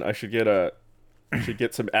 Man, I should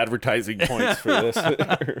get some advertising points for this.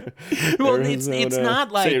 Well, it's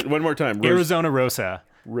not like. Say it one more time. Arizona Rosa.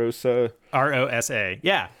 Rosa. ROSA.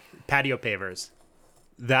 Yeah. Patio pavers.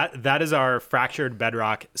 That is our fractured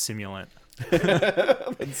bedrock simulant.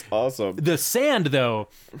 That's awesome. The sand, though.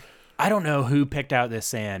 I don't know who picked out this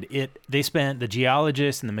sand. They spent, the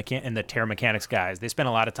geologists and the terra mechanics guys, they spent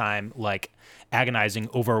a lot of time like agonizing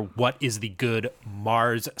over what is the good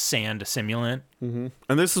Mars sand simulant. Mm-hmm.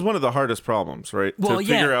 And this is one of the hardest problems, right? Well, to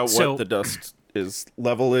figure out what the dust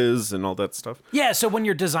level is and all that stuff. Yeah, so when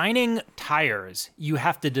you're designing tires, you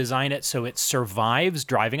have to design it so it survives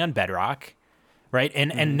driving on bedrock, right?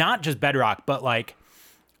 And not just bedrock, but like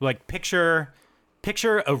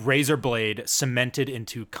Picture a razor blade cemented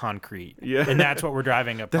into concrete. Yeah. And that's what we're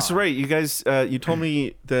driving upon. That's right. You guys, you told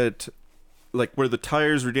me that like where the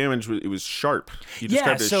tires were damaged, it was sharp. You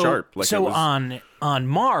described it as sharp. Like so on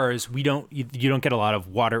Mars, you don't get a lot of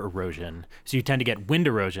water erosion. So you tend to get wind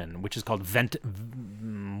erosion, which is called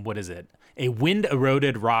what is it? A wind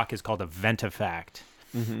eroded rock is called a ventifact.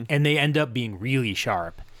 Mm-hmm. And they end up being really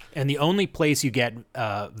sharp. And the only place you get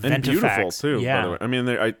ventifacts... And beautiful, too, by the way. I mean,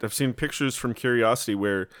 I've seen pictures from Curiosity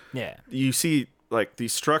where you see, like,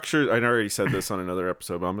 these structures... I already said this on another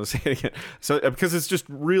episode, but I'm going to say it again. So, because it's just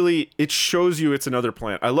really... It shows you it's another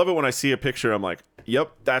planet. I love it when I see a picture, I'm like,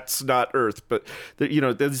 yep, that's not Earth. But,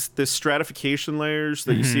 there's this stratification layers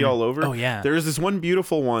that you see all over. Oh, yeah. There's this one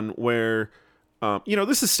beautiful one where...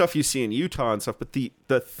 this is stuff you see in Utah and stuff, but the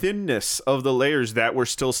thinness of the layers that were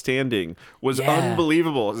still standing was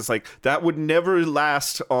unbelievable. It's like that would never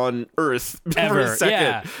last on Earth for a second.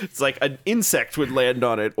 Yeah. It's like an insect would land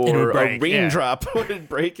on it, or a raindrop would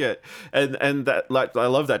break it. And that, like, I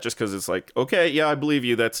love that just because it's like, okay, yeah, I believe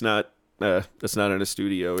you. That's not in a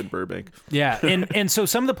studio in Burbank. Yeah, and so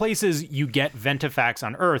some of the places you get ventifacts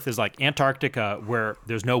on Earth is like Antarctica, where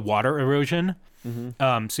there's no water erosion.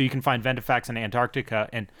 Mm-hmm. So you can find ventifacts in Antarctica,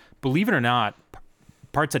 and believe it or not,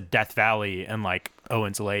 parts of Death Valley and like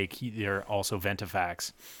Owens Lake, they're also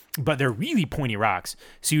ventifacts, but they're really pointy rocks.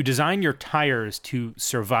 So you design your tires to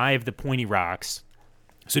survive the pointy rocks.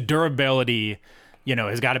 So durability,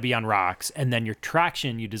 has got to be on rocks, and then your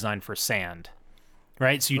traction you design for sand,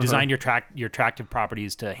 right? So you design your tractive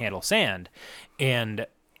properties to handle sand, and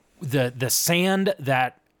the sand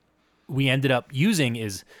that we ended up using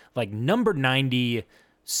is like number 90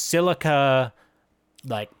 silica,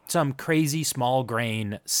 like some crazy small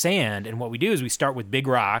grain sand. And what we do is we start with big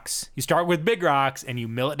rocks. You start with big rocks and you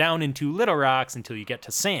mill it down into little rocks until you get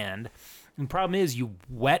to sand. And the problem is you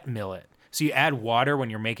wet mill it. So you add water when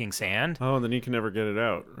you're making sand. Oh, and then you can never get it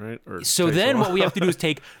out, right? So then what we have to do is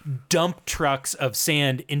take dump trucks of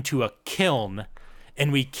sand into a kiln,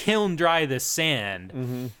 and we kiln dry this sand.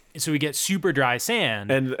 Mm-hmm. So we get super dry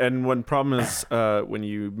sand. And one problem is when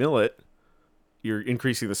you mill it, you're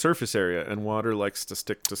increasing the surface area, and water likes to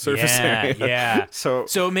stick to surface area. Yeah. So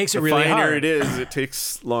it makes it really hard. The finer it is, it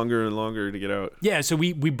takes longer and longer to get out. Yeah, so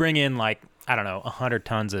we bring in like, I don't know, 100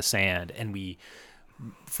 tons of sand, and we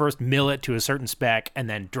first mill it to a certain spec and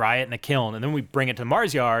then dry it in a kiln, and then we bring it to the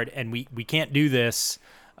Mars yard, and we can't do this.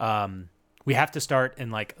 We have to start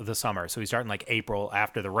in like the summer. So we start in like April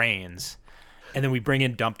after the rains. And then we bring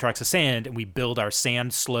in dump trucks of sand, and we build our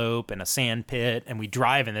sand slope and a sand pit, and we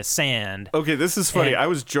drive in the sand. Okay, this is funny. I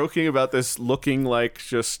was joking about this looking like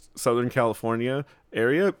just Southern California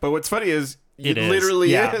area, but what's funny is It is.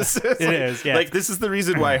 literally Yeah. is. It is, yeah. Like, this is the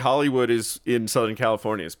reason why Hollywood is in Southern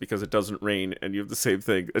California, is because it doesn't rain, and you have the same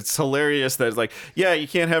thing. It's hilarious that it's like, yeah, you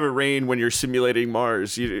can't have it rain when you're simulating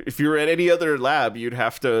Mars. If you were at any other lab, you'd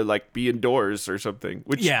have to like be indoors or something.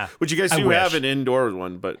 Which you guys do have an indoor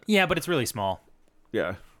one, but yeah, but it's really small.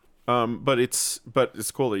 yeah. But it's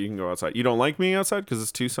cool that you can go outside. You don't like being outside because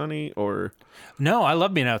it's too sunny, or? No, I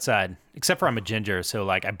love being outside. Except for I'm a ginger, so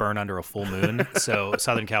like I burn under a full moon. So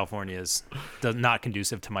Southern California is not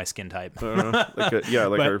conducive to my skin type.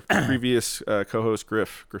 Our previous co-host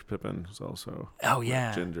Griff Pippin was also. Oh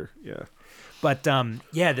yeah, ginger. Yeah. But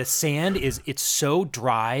the sand it's so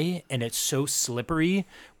dry and it's so slippery.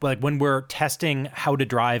 But like when we're testing how to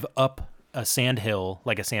drive up a sand hill,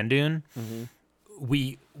 like a sand dune. Mm-hmm.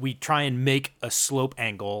 We try and make a slope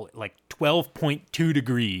angle like 12.2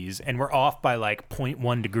 degrees, and we're off by like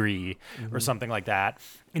 0.1 degree or something like that.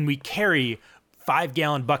 And we carry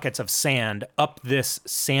 5-gallon buckets of sand up this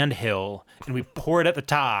sand hill, and we pour it at the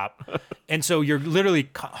top. And so you're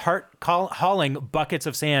literally hauling buckets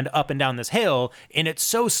of sand up and down this hill, and it's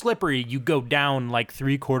so slippery, you go down like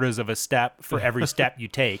 3/4 of a step for every step you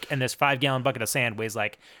take. And this 5-gallon bucket of sand weighs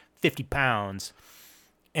like 50 pounds.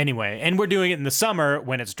 Anyway, and we're doing it in the summer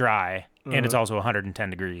when it's dry, and it's also 110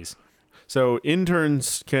 degrees. So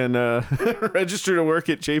interns can register to work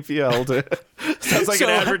at JPL. Sounds like an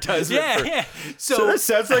advertisement. Yeah. So this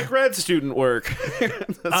sounds like grad student work.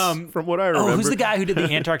 From what I remember. Oh, who's the guy who did the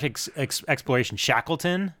Antarctic exploration?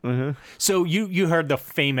 Shackleton? Mm-hmm. So you heard the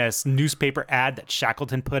famous newspaper ad that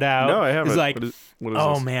Shackleton put out? No, I haven't. It's like, what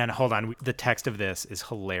is this? Man, hold on. The text of this is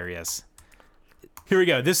hilarious. Here we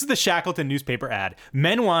go. This is the Shackleton newspaper ad.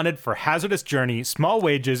 Men wanted for hazardous journey, small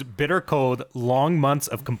wages, bitter cold, long months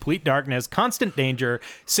of complete darkness, constant danger,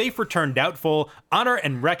 safe return doubtful, honor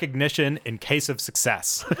and recognition in case of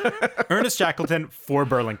success. Ernest Shackleton, 4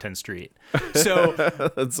 Burlington Street. So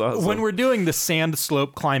that's awesome. When we're doing the sand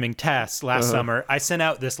slope climbing test last summer, I sent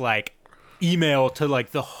out this like email to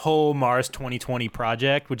like the whole Mars 2020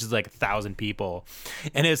 project, which is like 1,000 people.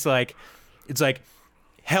 And it's like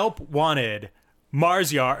help wanted.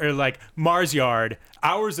 Mars Yard,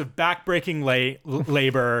 hours of backbreaking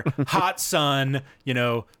labor, hot sun,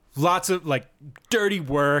 lots of like dirty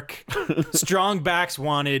work, strong backs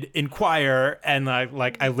wanted, inquire, and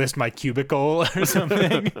like I list my cubicle or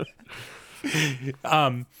something.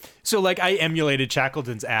 So like I emulated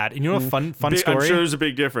Shackleton's ad, and a fun story. I'm sure there's a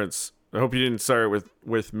big difference. I hope you didn't start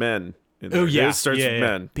with men. Oh yeah, it starts with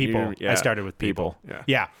men. People. I started with people.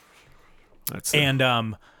 Yeah. That's and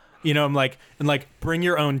I'm like, bring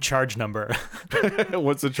your own charge number.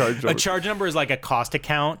 What's a charge number? A charge number is like a cost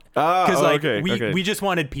account. Because we just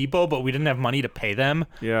wanted people, but we didn't have money to pay them.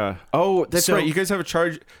 Yeah. Oh, that's right. You guys have a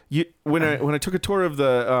charge. When I took a tour of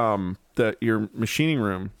your machining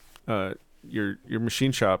room, your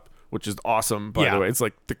machine shop, which is awesome, by the way. It's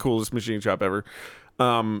like the coolest machine shop ever.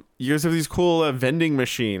 You guys have these cool vending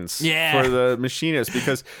machines for the machinists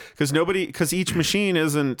because each machine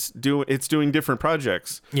it's doing different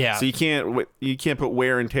projects. Yeah. So you can't put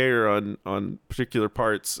wear and tear on particular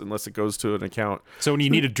parts unless it goes to an account. So when you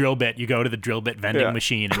need a drill bit, you go to the drill bit vending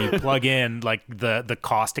machine and you plug in like the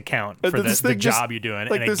cost account for the job you're doing,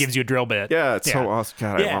 and it gives you a drill bit. Yeah, it's so awesome.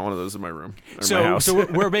 God, I want one of those in my room. So my house. So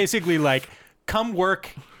we're basically like, come work.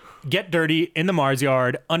 Get dirty in the Mars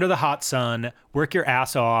yard under the hot sun, work your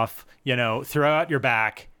ass off, throw out your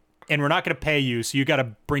back, and we're not going to pay you, so you got to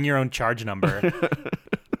bring your own charge number.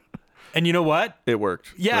 And you know what? It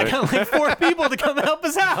worked. Yeah, right? I got like 4 people to come help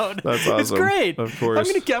us out. That's awesome. It's great. Of course. I'm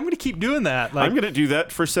gonna keep doing that. I'm gonna do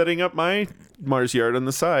that for setting up my Mars yard on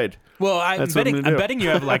the side. Well, I'm betting you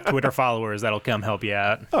have like Twitter followers that'll come help you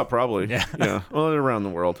out. Oh, probably. Yeah. Well, they're around the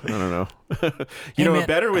world. I don't know. A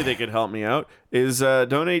better way they could help me out is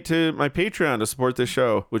donate to my Patreon to support this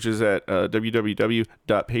show, which is at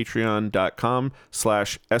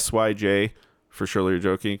www.patreon.com/SYJ. For surely you're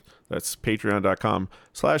joking. That's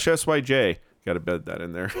patreon.com/SYJ. Got to bed that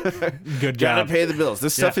in there. Good job. Got to pay the bills.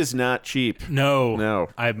 This stuff is not cheap. No.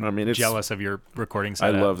 I'm jealous of your recording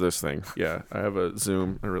setup. I love this thing. Yeah, I have a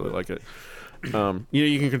Zoom. I really like it.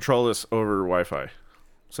 You can control this over Wi-Fi.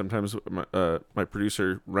 Sometimes my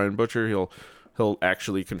producer Ryan Butcher, he'll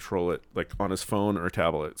actually control it like on his phone or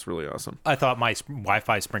tablet. It's really awesome. I thought my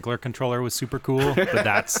Wi-Fi sprinkler controller was super cool, but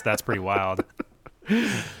that's pretty wild.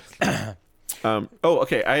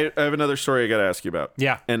 Okay. I have another story I got to ask you about.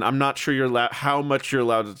 Yeah. And I'm not sure how much you're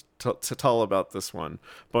allowed to tell about this one,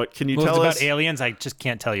 but can you tell us about aliens? I just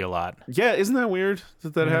can't tell you a lot. Yeah. Isn't that weird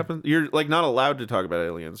that happens? You're like not allowed to talk about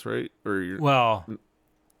aliens, right? Or you're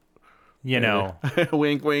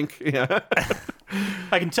wink, wink. Yeah.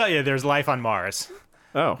 I can tell you there's life on Mars.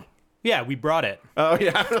 Oh. Yeah, we brought it. Oh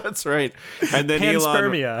yeah, that's right. And then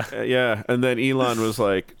Panspermia. And then Elon was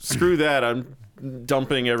like, "Screw that! I'm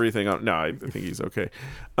dumping everything on." No, I think he's okay.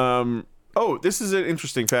 Oh, this is an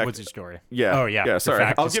interesting fact. What's your story? Yeah. Oh yeah. Yeah.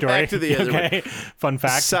 Sorry, I'll get back to the other one. Fun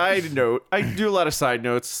fact. Side note: I do a lot of side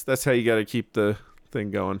notes. That's how you got to keep the thing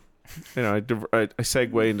going. You know, I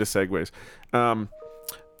segue into segues.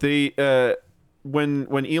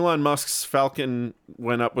 When Elon Musk's Falcon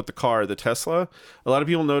went up with the car, the Tesla, a lot of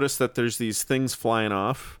people noticed that there's these things flying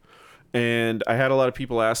off. And I had a lot of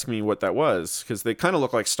people ask me what that was, because they kind of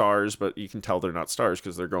look like stars, but you can tell they're not stars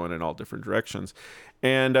because they're going in all different directions.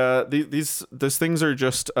 And these things are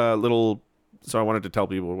just little. So I wanted to tell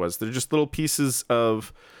people what it was. They're just little pieces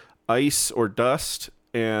of ice or dust.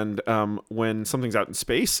 And when something's out in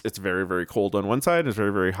space, it's very, very cold on one side, it's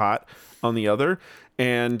very, very hot on the other.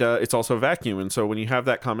 And it's also a vacuum. And so when you have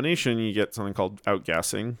that combination, you get something called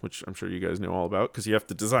outgassing, which I'm sure you guys know all about because you have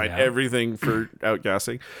to design everything for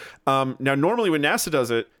outgassing. Now, normally when NASA does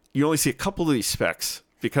it, you only see a couple of these specks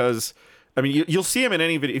because, I mean, you'll see them in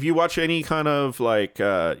any video. If you watch any kind of like,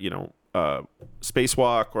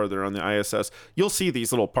 spacewalk or they're on the ISS, you'll see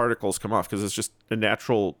these little particles come off because it's just a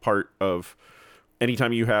natural part of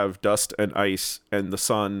anytime you have dust and ice and the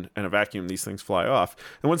sun and a vacuum, these things fly off.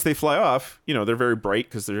 And once they fly off, you know, they're very bright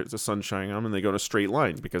because the sun's shining on them and they go in a straight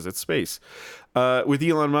line because it's space. With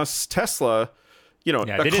Elon Musk's Tesla, you know,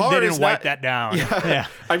 they didn't wipe that down. Yeah.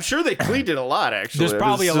 I'm sure they cleaned it a lot, actually. There's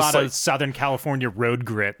probably a lot of Southern California road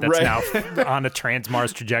grit that's now on a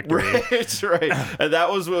trans-Mars trajectory. Right, right. And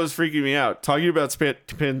that was what was freaking me out. Talking about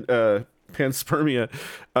panspermia,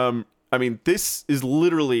 I mean, this is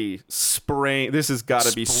literally spraying. This has got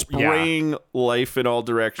to be spraying life in all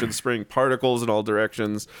directions, spraying particles in all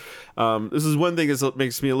directions. This is one thing that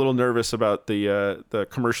makes me a little nervous about the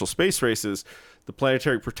commercial space races. The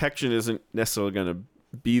planetary protection isn't necessarily going to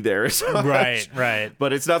be there. Right.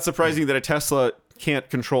 But it's not surprising that a Tesla can't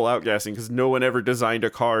control outgassing because no one ever designed a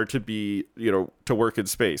car to be, to work in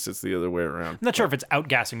space. It's the other way around. I'm not sure if it's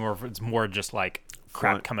outgassing or if it's more just like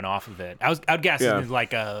crap coming off of it. Outgassing is like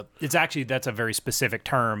that's a very specific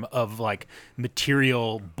term of like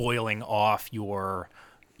material boiling off your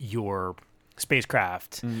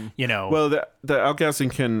spacecraft. Well, the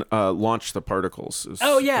outgassing can launch the particles.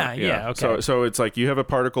 Okay. So it's like you have a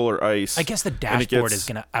particle or ice. I guess the dashboard is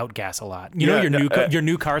going to outgas a lot. Your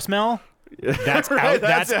new car smell. That's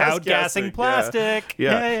outgassing plastic.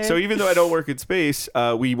 Yeah. Hey. So even though I don't work in space,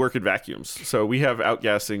 we work in vacuums. So we have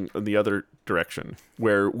outgassing in the other direction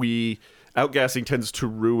where outgassing tends to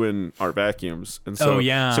ruin our vacuums. And so,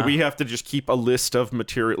 so we have to just keep a list of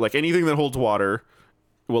material, like anything that holds water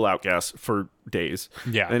will outgas for days.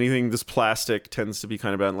 Yeah. Anything that's plastic tends to be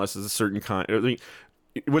kind of bad unless it's a certain kind. I mean,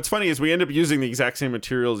 what's funny is we end up using the exact same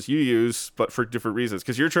materials you use, but for different reasons.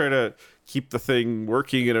 Because you're trying to keep the thing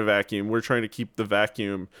working in a vacuum. We're trying to keep the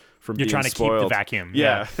vacuum from being spoiled. You're trying to keep the vacuum.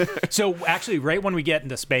 Yeah. So actually, right when we get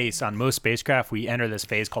into space, on most spacecraft, we enter this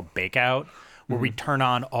phase called bake-out, where we turn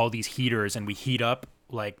on all these heaters and we heat up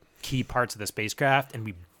like key parts of the spacecraft and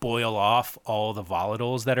we boil off all the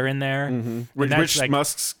volatiles that are in there. Which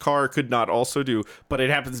Musk's car could not also do, but it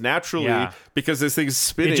happens naturally because this thing's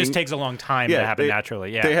spinning. It just takes a long time to happen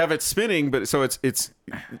naturally. Yeah, they have it spinning, but so it's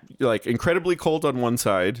like incredibly cold on one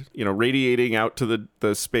side, radiating out to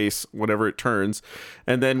the space whenever it turns,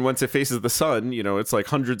 and then once it faces the sun, it's like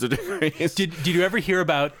hundreds of degrees. Did you ever hear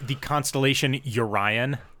about the constellation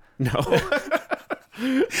Orion? No.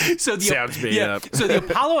 So Sounds made up. So the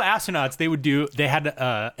Apollo astronauts, they had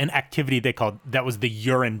an activity that was the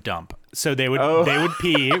urine dump. So they would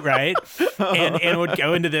pee, right? And it would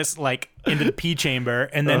go into this into the pee chamber,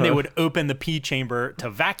 and then they would open the pee chamber to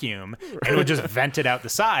vacuum and it would just vent it out the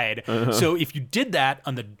side. So if you did that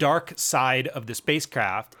on the dark side of the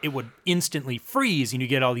spacecraft, it would instantly freeze and you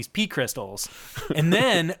get all these pee crystals. And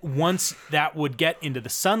then once that would get into the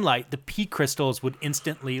sunlight, the pee crystals would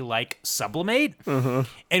instantly sublimate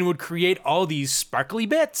and would create all these sparkly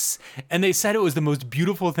bits. And they said it was the most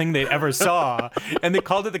beautiful thing they ever saw. And they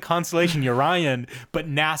called it the constellation Orion, but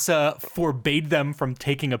NASA forbade them from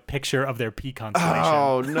taking a picture of their pea constellation.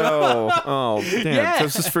 Oh no! Oh damn! Yeah.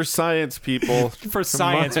 This is for science, people. For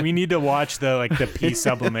science, we need to watch the pea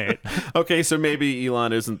sublimate. Okay, so maybe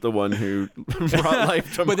Elon isn't the one who brought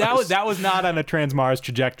life to But Mars. that was not on a trans-Mars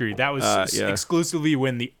trajectory. That was exclusively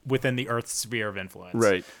within the Earth's sphere of influence.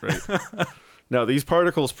 Right. Now these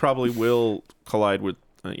particles probably will collide with.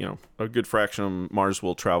 A good fraction of Mars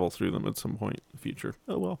will travel through them at some point in the future.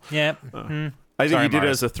 Oh well. Yeah. I think he did it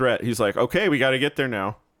as a threat. He's like, okay, we got to get there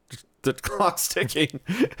now. The clock's ticking.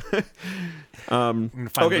 I'm gonna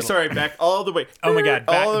find a Okay, little- sorry. Back all the way. Oh my God,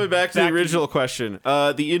 all the way back to the back- original question.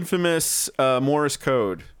 The infamous Morse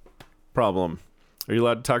code problem. Are you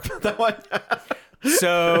allowed to talk about that one?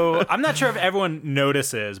 So I'm not sure if everyone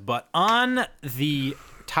notices, but on the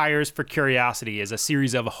tires for Curiosity is a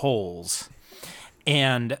series of holes.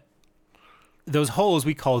 And those holes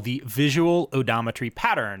we call the visual odometry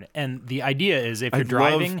pattern. And the idea is if you're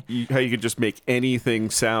driving... how you could just make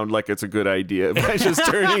anything sound like it's a good idea by just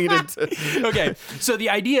turning it into... Okay, so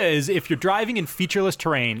the idea is if you're driving in featureless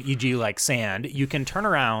terrain, e.g. like sand, you can turn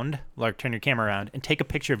around, like turn your camera around, and take a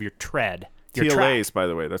picture of your tread. Your TLAs, track. by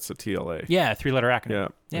the way. That's the TLA. Yeah, 3-letter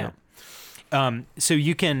acronym. Yeah. So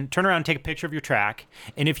you can turn around, take a picture of your track,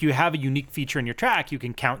 and if you have a unique feature in your track, you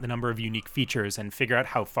can count the number of unique features and figure out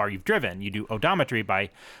how far you've driven. You do odometry by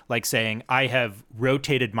like saying, I have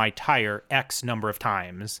rotated my tire X number of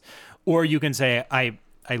times. Or you can say, I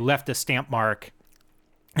left a stamp mark,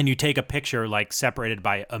 and you take a picture like separated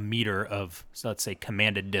by a meter of, so let's say,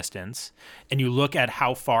 commanded distance, and you look at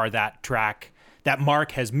how far that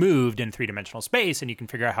mark has moved in three-dimensional space, and you can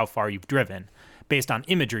figure out how far you've driven based on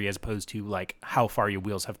imagery as opposed to like how far your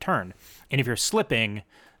wheels have turned. And if you're slipping,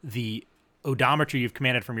 the odometry you've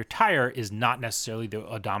commanded from your tire is not necessarily the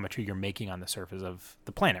odometry you're making on the surface of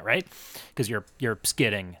the planet, right? Because you're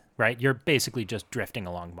skidding, right? You're basically just drifting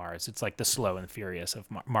along Mars. It's like the slow and furious of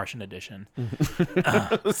Martian edition.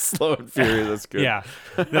 Slow and furious. That's good. Yeah,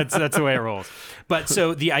 that's the way it rolls. But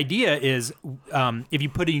so the idea is, if you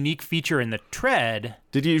put a unique feature in the tread.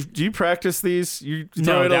 Do you practice these? You No,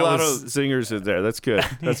 throw in a that lot was- of zingers in there. That's good.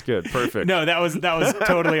 That's good. Perfect. No, that was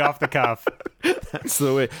totally off the cuff. That's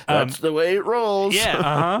the way. That's the way it rolls.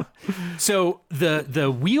 Yeah. So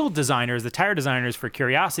the wheel designers, the tire designers for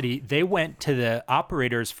Curiosity, they went to the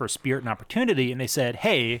operators for Spirit and Opportunity, and they said,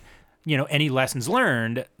 "Hey, any lessons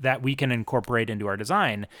learned that we can incorporate into our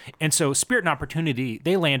design?" And so Spirit and Opportunity,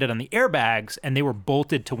 they landed on the airbags, and they were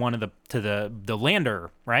bolted to the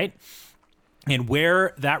lander, right? And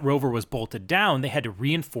where that rover was bolted down, they had to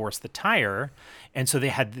reinforce the tire. And so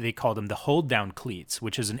they called them the hold down cleats,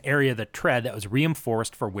 which is an area of the tread that was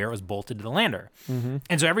reinforced for where it was bolted to the lander. Mm-hmm.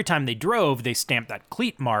 And so every time they drove, they stamped that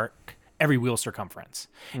cleat mark every wheel circumference.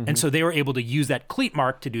 Mm-hmm. And so they were able to use that cleat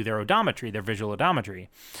mark to do their odometry, their visual odometry.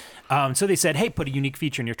 So they said, hey, put a unique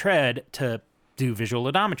feature in your tread to do visual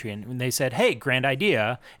odometry. And they said, hey, grand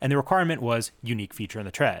idea. And the requirement was unique feature in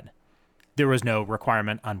the tread. There was no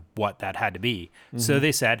requirement on what that had to be. Mm-hmm. So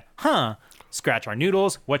they said, scratch our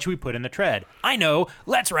noodles. What should we put in the tread? I know.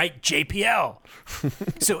 Let's write JPL.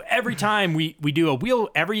 So every time we do a wheel,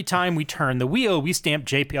 every time we turn the wheel, we stamp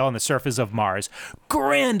JPL on the surface of Mars.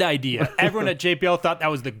 Grand idea. Everyone at JPL thought that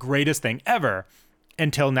was the greatest thing ever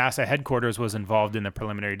until NASA headquarters was involved in the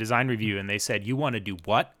preliminary design review. And they said, you want to do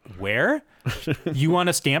what? Where? You want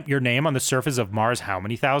to stamp your name on the surface of Mars how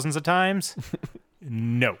many thousands of times?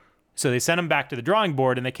 No. So they sent them back to the drawing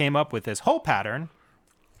board, and they came up with this whole pattern,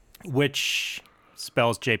 which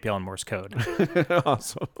spells JPL in Morse code.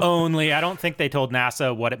 Awesome. Only I don't think they told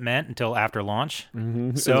NASA what it meant until after launch.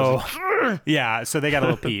 Mm-hmm. So, yeah, so they got a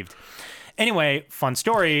little peeved. Anyway, fun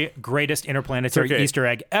story, greatest interplanetary Easter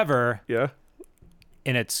egg ever. Yeah.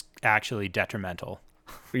 And it's actually detrimental.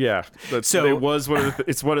 Yeah. It's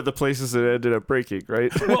one of the places that ended up breaking,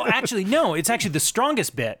 right? Well, actually, no, it's actually the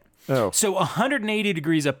strongest bit. Oh. So 180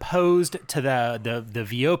 degrees opposed to the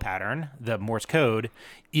VO pattern, the Morse code,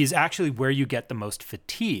 is actually where you get the most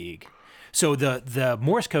fatigue. So the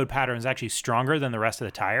Morse code pattern is actually stronger than the rest of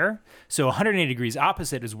the tire. So 180 degrees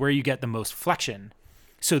opposite is where you get the most flexion.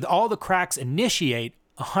 So all the cracks initiate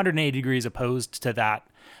 180 degrees opposed to that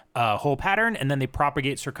whole pattern, and then they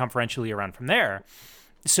propagate circumferentially around from there.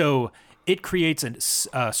 So it creates a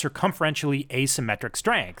circumferentially asymmetric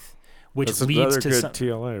strength, which That's leads another to good some,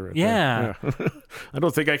 TLA right yeah. there. Yeah. I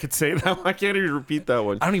don't think I could say that one. I can't even repeat that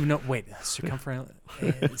one. I don't even know. Wait, circumferential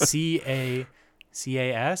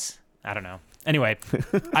CAS? I don't know. Anyway,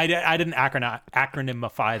 I didn't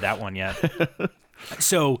acronymify that one yet.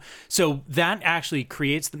 So that actually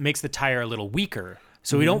makes the tire a little weaker.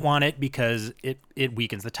 So we don't want it because it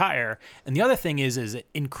weakens the tire. And the other thing is it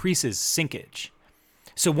increases sinkage.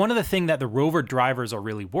 So one of the things that the rover drivers are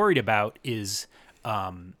really worried about is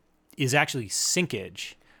actually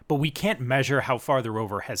sinkage, but we can't measure how far the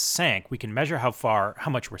rover has sank. We can measure how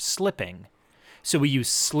much we're slipping. So we use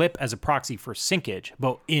slip as a proxy for sinkage.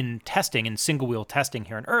 But in testing, in single wheel testing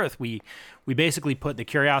here on Earth, we basically put the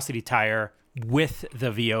Curiosity tire with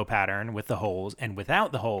the VO pattern, with the holes, and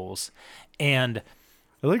without the holes. And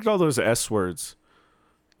I liked all those S words.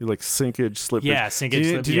 You like sinkage, slippage. Yeah, sinkage,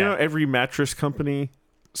 slippage. Do you know every mattress company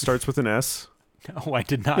starts with an S? Oh, I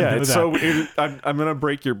did not Yeah, know it's that. so weird. I'm gonna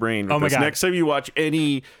break your brain with Oh my this. God. Next time you watch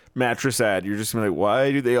any mattress ad, you're just gonna be like,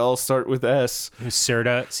 why do they all start with S?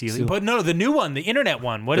 Serta, Sealy. But no, the new one, the internet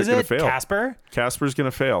one. What is They're it? gonna fail. Casper? Casper's gonna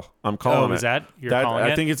fail. I'm calling it. Is that you're calling I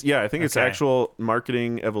it? think it's I think it's Okay. actual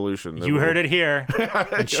marketing evolution. You heard it here.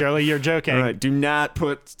 And surely you're joking. All right, do not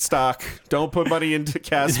put stock. Don't put money into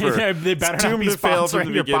Casper. They better It's not doomed be to fail from sponsoring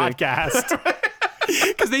the your beginning. podcast.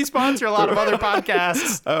 Because they sponsor a lot of other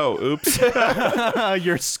podcasts. Oh, oops.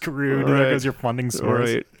 You're screwed. All There right. goes your funding All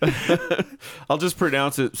source. right. I'll just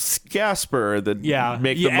pronounce it Scasper, then Yeah.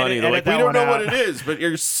 make Yeah, the money. edit They're like, that we don't one know what out." it is, but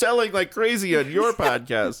you're selling like crazy on your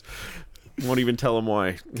podcast. Won't even tell them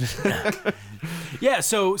why. Yeah,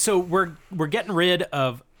 so we're getting rid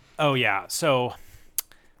of so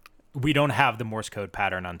we don't have the Morse code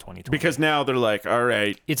pattern on 2020. Because now they're like, all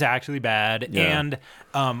right. It's actually bad. Yeah.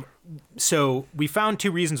 And so we found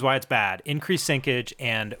two reasons why it's bad: increased sinkage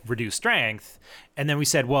and reduced strength. And then we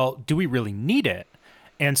said, well, do we really need it?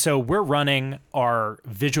 And so we're running our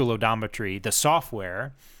visual odometry, the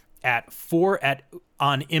software,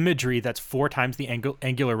 on imagery that's 4 times the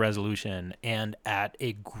angular resolution and at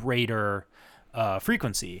a greater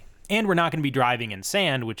frequency. And we're not going to be driving in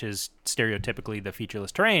sand, which is stereotypically the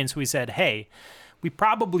featureless terrain. So we said, hey, we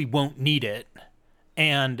probably won't need it.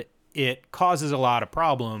 And it causes a lot of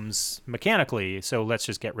problems mechanically. So let's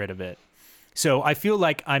just get rid of it. So I feel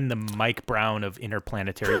like I'm the Mike Brown of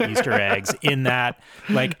interplanetary Easter eggs in that,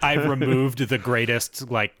 like, I've removed the greatest,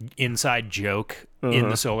 like, inside joke in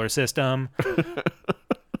the solar system.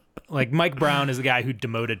 Like, Mike Brown is the guy who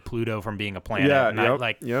demoted Pluto from being a planet. Yeah,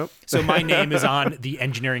 And yep. So my name is on the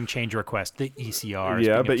engineering change request, the ECR.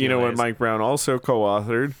 Yeah, but you know what Mike Brown also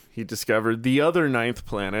co-authored? He discovered the other 9th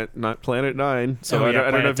planet, not Planet 9. So I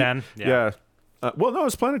don't know if Planet 10? Yeah. Well, no,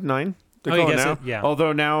 it's Planet 9. They Oh, call you it guess now. it? Yeah.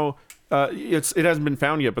 Although now it hasn't been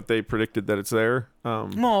found yet, but they predicted that it's there. Well,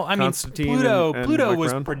 I mean, Constantine Pluto and Mike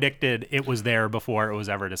was Brown. predicted it was there before it was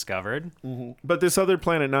ever discovered. But this other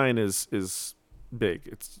Planet 9 is big.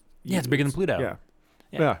 It's bigger than Pluto.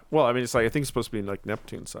 Yeah. Well, I mean, it's like I think it's supposed to be like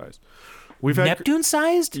Neptune size. We've had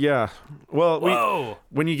Neptune-sized? Yeah. Well, Whoa.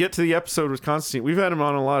 when you get to the episode with Constantine, we've had him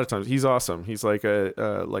on a lot of times. He's awesome. He's like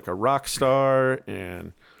a rock star,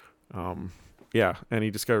 and and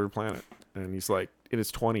he discovered a planet, and he's like in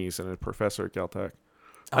his 20s and a professor at Caltech.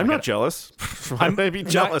 I'm not jealous. I may be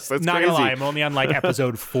jealous. That's not crazy. gonna lie. I'm only on like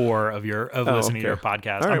episode 4 of listening to your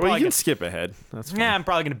podcast. All right, I'm well, you probably can skip ahead. That's fine. I'm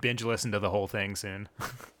probably gonna binge listen to the whole thing soon.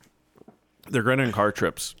 They're great on car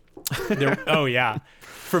trips. Oh yeah,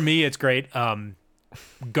 for me it's great.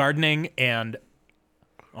 Gardening and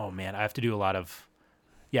oh man, I have to do a lot of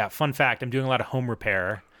fun fact, I'm doing a lot of home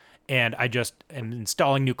repair, and I just am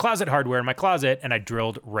installing new closet hardware in my closet, and I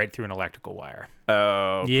drilled right through an electrical wire.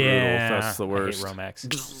 Oh, Yeah, brutal. That's the worst. I hate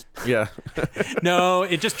Romex. Yeah. No,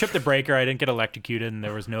 it just tripped the breaker. I didn't get electrocuted, and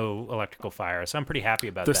there was no electrical fire, so I'm pretty happy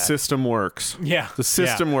about The that. system works. Yeah, The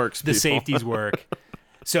system works, The people. safeties work.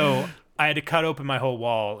 So I had to cut open my whole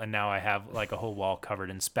wall, and now I have like a whole wall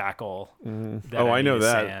covered in spackle. Oh, I know need to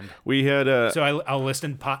that. sand. We had So I'll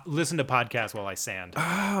listen to podcasts while I sand.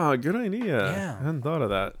 good idea. Yeah. I hadn't thought of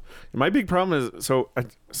that. My big problem is, so I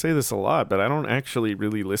say this a lot, but I don't actually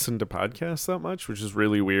really listen to podcasts that much, which is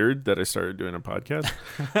really weird that I started doing a podcast.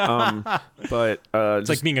 But It's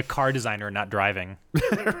like being a car designer and not driving.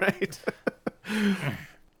 right.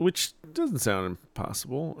 Which doesn't sound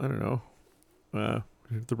impossible. I don't know.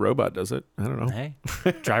 The robot does it. I don't know. Hey,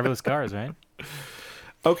 driverless cars, right?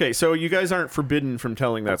 Okay, so you guys aren't forbidden from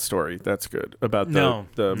telling that story. That's good about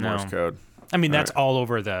the Morse code. I mean, that's all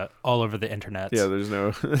over the internet. Yeah, there's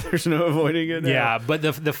no avoiding it. Yeah, but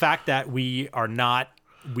the fact that we are not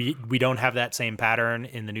we don't have that same pattern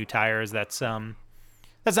in the new tires, that's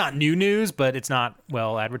not new news, but it's not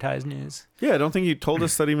well advertised news. Yeah, I don't think you told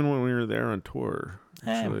us that even when we were there on tour.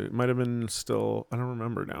 Actually, it might have been still. I don't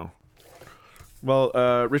remember now. Well,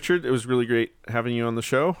 Richard, it was really great having you on the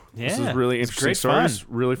show. Yeah, this is really it's interesting great stories.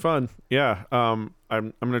 fun. Really fun. Yeah. I'm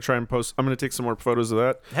gonna try and post. I'm gonna take some more photos of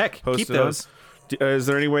that. Heck, post keep it on. those. Is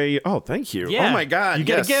there any way? Oh, thank you. Yeah, Oh my God, you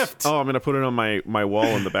get a yes. gift. Oh, I'm gonna put it on my wall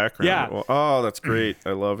in the background. Yeah. Oh, that's great.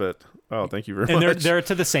 I love it. Oh, thank you very And much. they're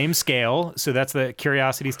to the same scale. So that's the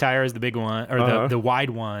Curiosity's tire is the big one, or the wide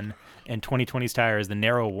one, and 2020's tire is the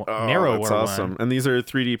narrower that's awesome. one. And these are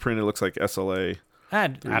 3D printed. It looks like SLA. I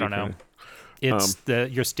don't know. printed. It's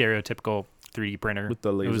your stereotypical 3D printer With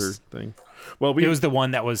the laser It was, thing. Well, it was the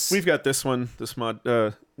one that was. we've got this one, this mod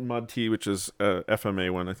T, which is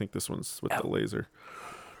FMA one. I think this one's with the laser.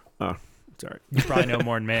 Oh, it's all right. You probably know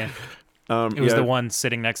more than me. It was the one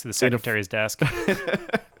sitting next to the secretary's desk.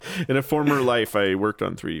 In a former life, I worked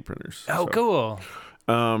on 3D printers. Oh, so. cool.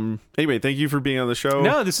 Anyway, thank you for being on the show.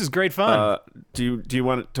 No, this is great fun. Do you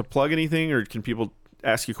want to plug anything, or can people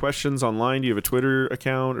ask you questions online? Do you have a Twitter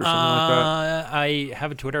account or something like that? I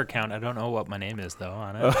have a Twitter account. I don't know what my name is though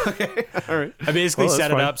on it. Okay, all right. I basically Well, set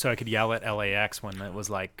that's it fine. up so I could yell at LAX when it was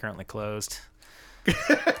like currently closed. Do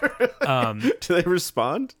they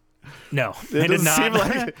respond? No, It they did doesn't not. seem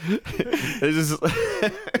like it just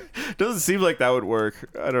doesn't seem like that would work.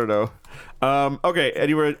 I don't know. Okay,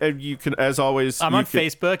 anywhere you can, as always. I'm on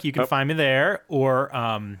Facebook. You can find me there, or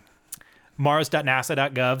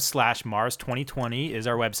mars.nasa.gov/Mars2020 is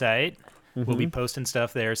our website. We'll be posting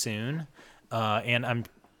stuff there soon. And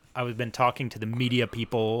I've been talking to the media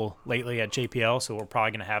people lately at JPL, so we're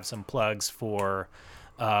probably going to have some plugs for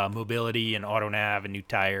mobility and autonav and new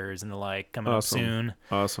tires and the like coming up soon.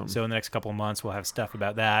 Awesome. So in the next couple of months, we'll have stuff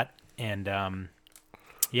about that. And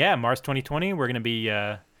yeah, Mars 2020, we're gonna be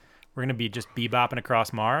just bebopping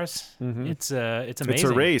across Mars. It's amazing. It's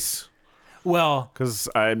a race. Well, Because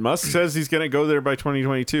Musk says he's going to go there by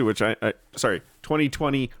 2022, which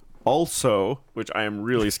 2020 also, which I am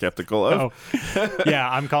really skeptical of. yeah,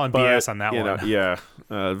 I'm calling But, BS on that you one. know, yeah,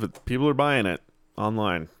 but people are buying it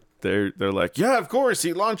online. They're like, yeah, of course,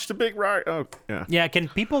 he launched a big rocket. Oh, yeah. Yeah, can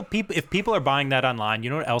people if people are buying that online, you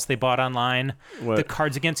know what else they bought online? What? The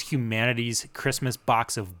Cards Against Humanity's Christmas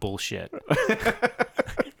box of bullshit.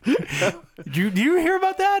 Do you hear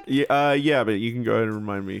about that? Yeah, but you can go ahead and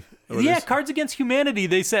remind me. What Yeah, is- Cards Against Humanity.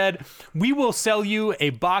 They said we will sell you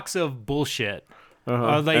a box of bullshit.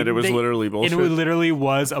 and it was literally bullshit. And it literally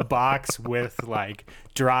was a box with like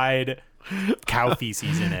dried cow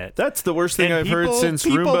feces in it. That's the worst thing And I've heard people- since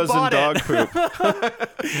people Roombas and bought dog it. poop.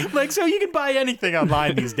 Like, so you can buy anything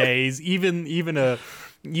online these days, even a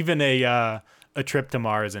trip to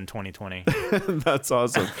Mars in 2020. That's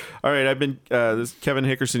awesome. All right, I've been this is Kevin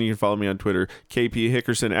Hickerson. You can follow me on Twitter, KP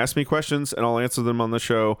Hickerson. Ask me questions and I'll answer them on the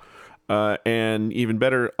show. And even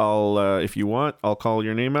better, I'll if you want, I'll call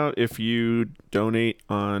your name out if you donate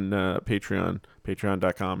on Patreon,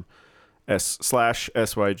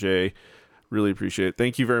 patreon.com/SYJ. Really appreciate it.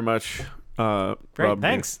 Thank you very much. Great, Rob.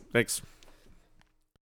 thanks. Thanks.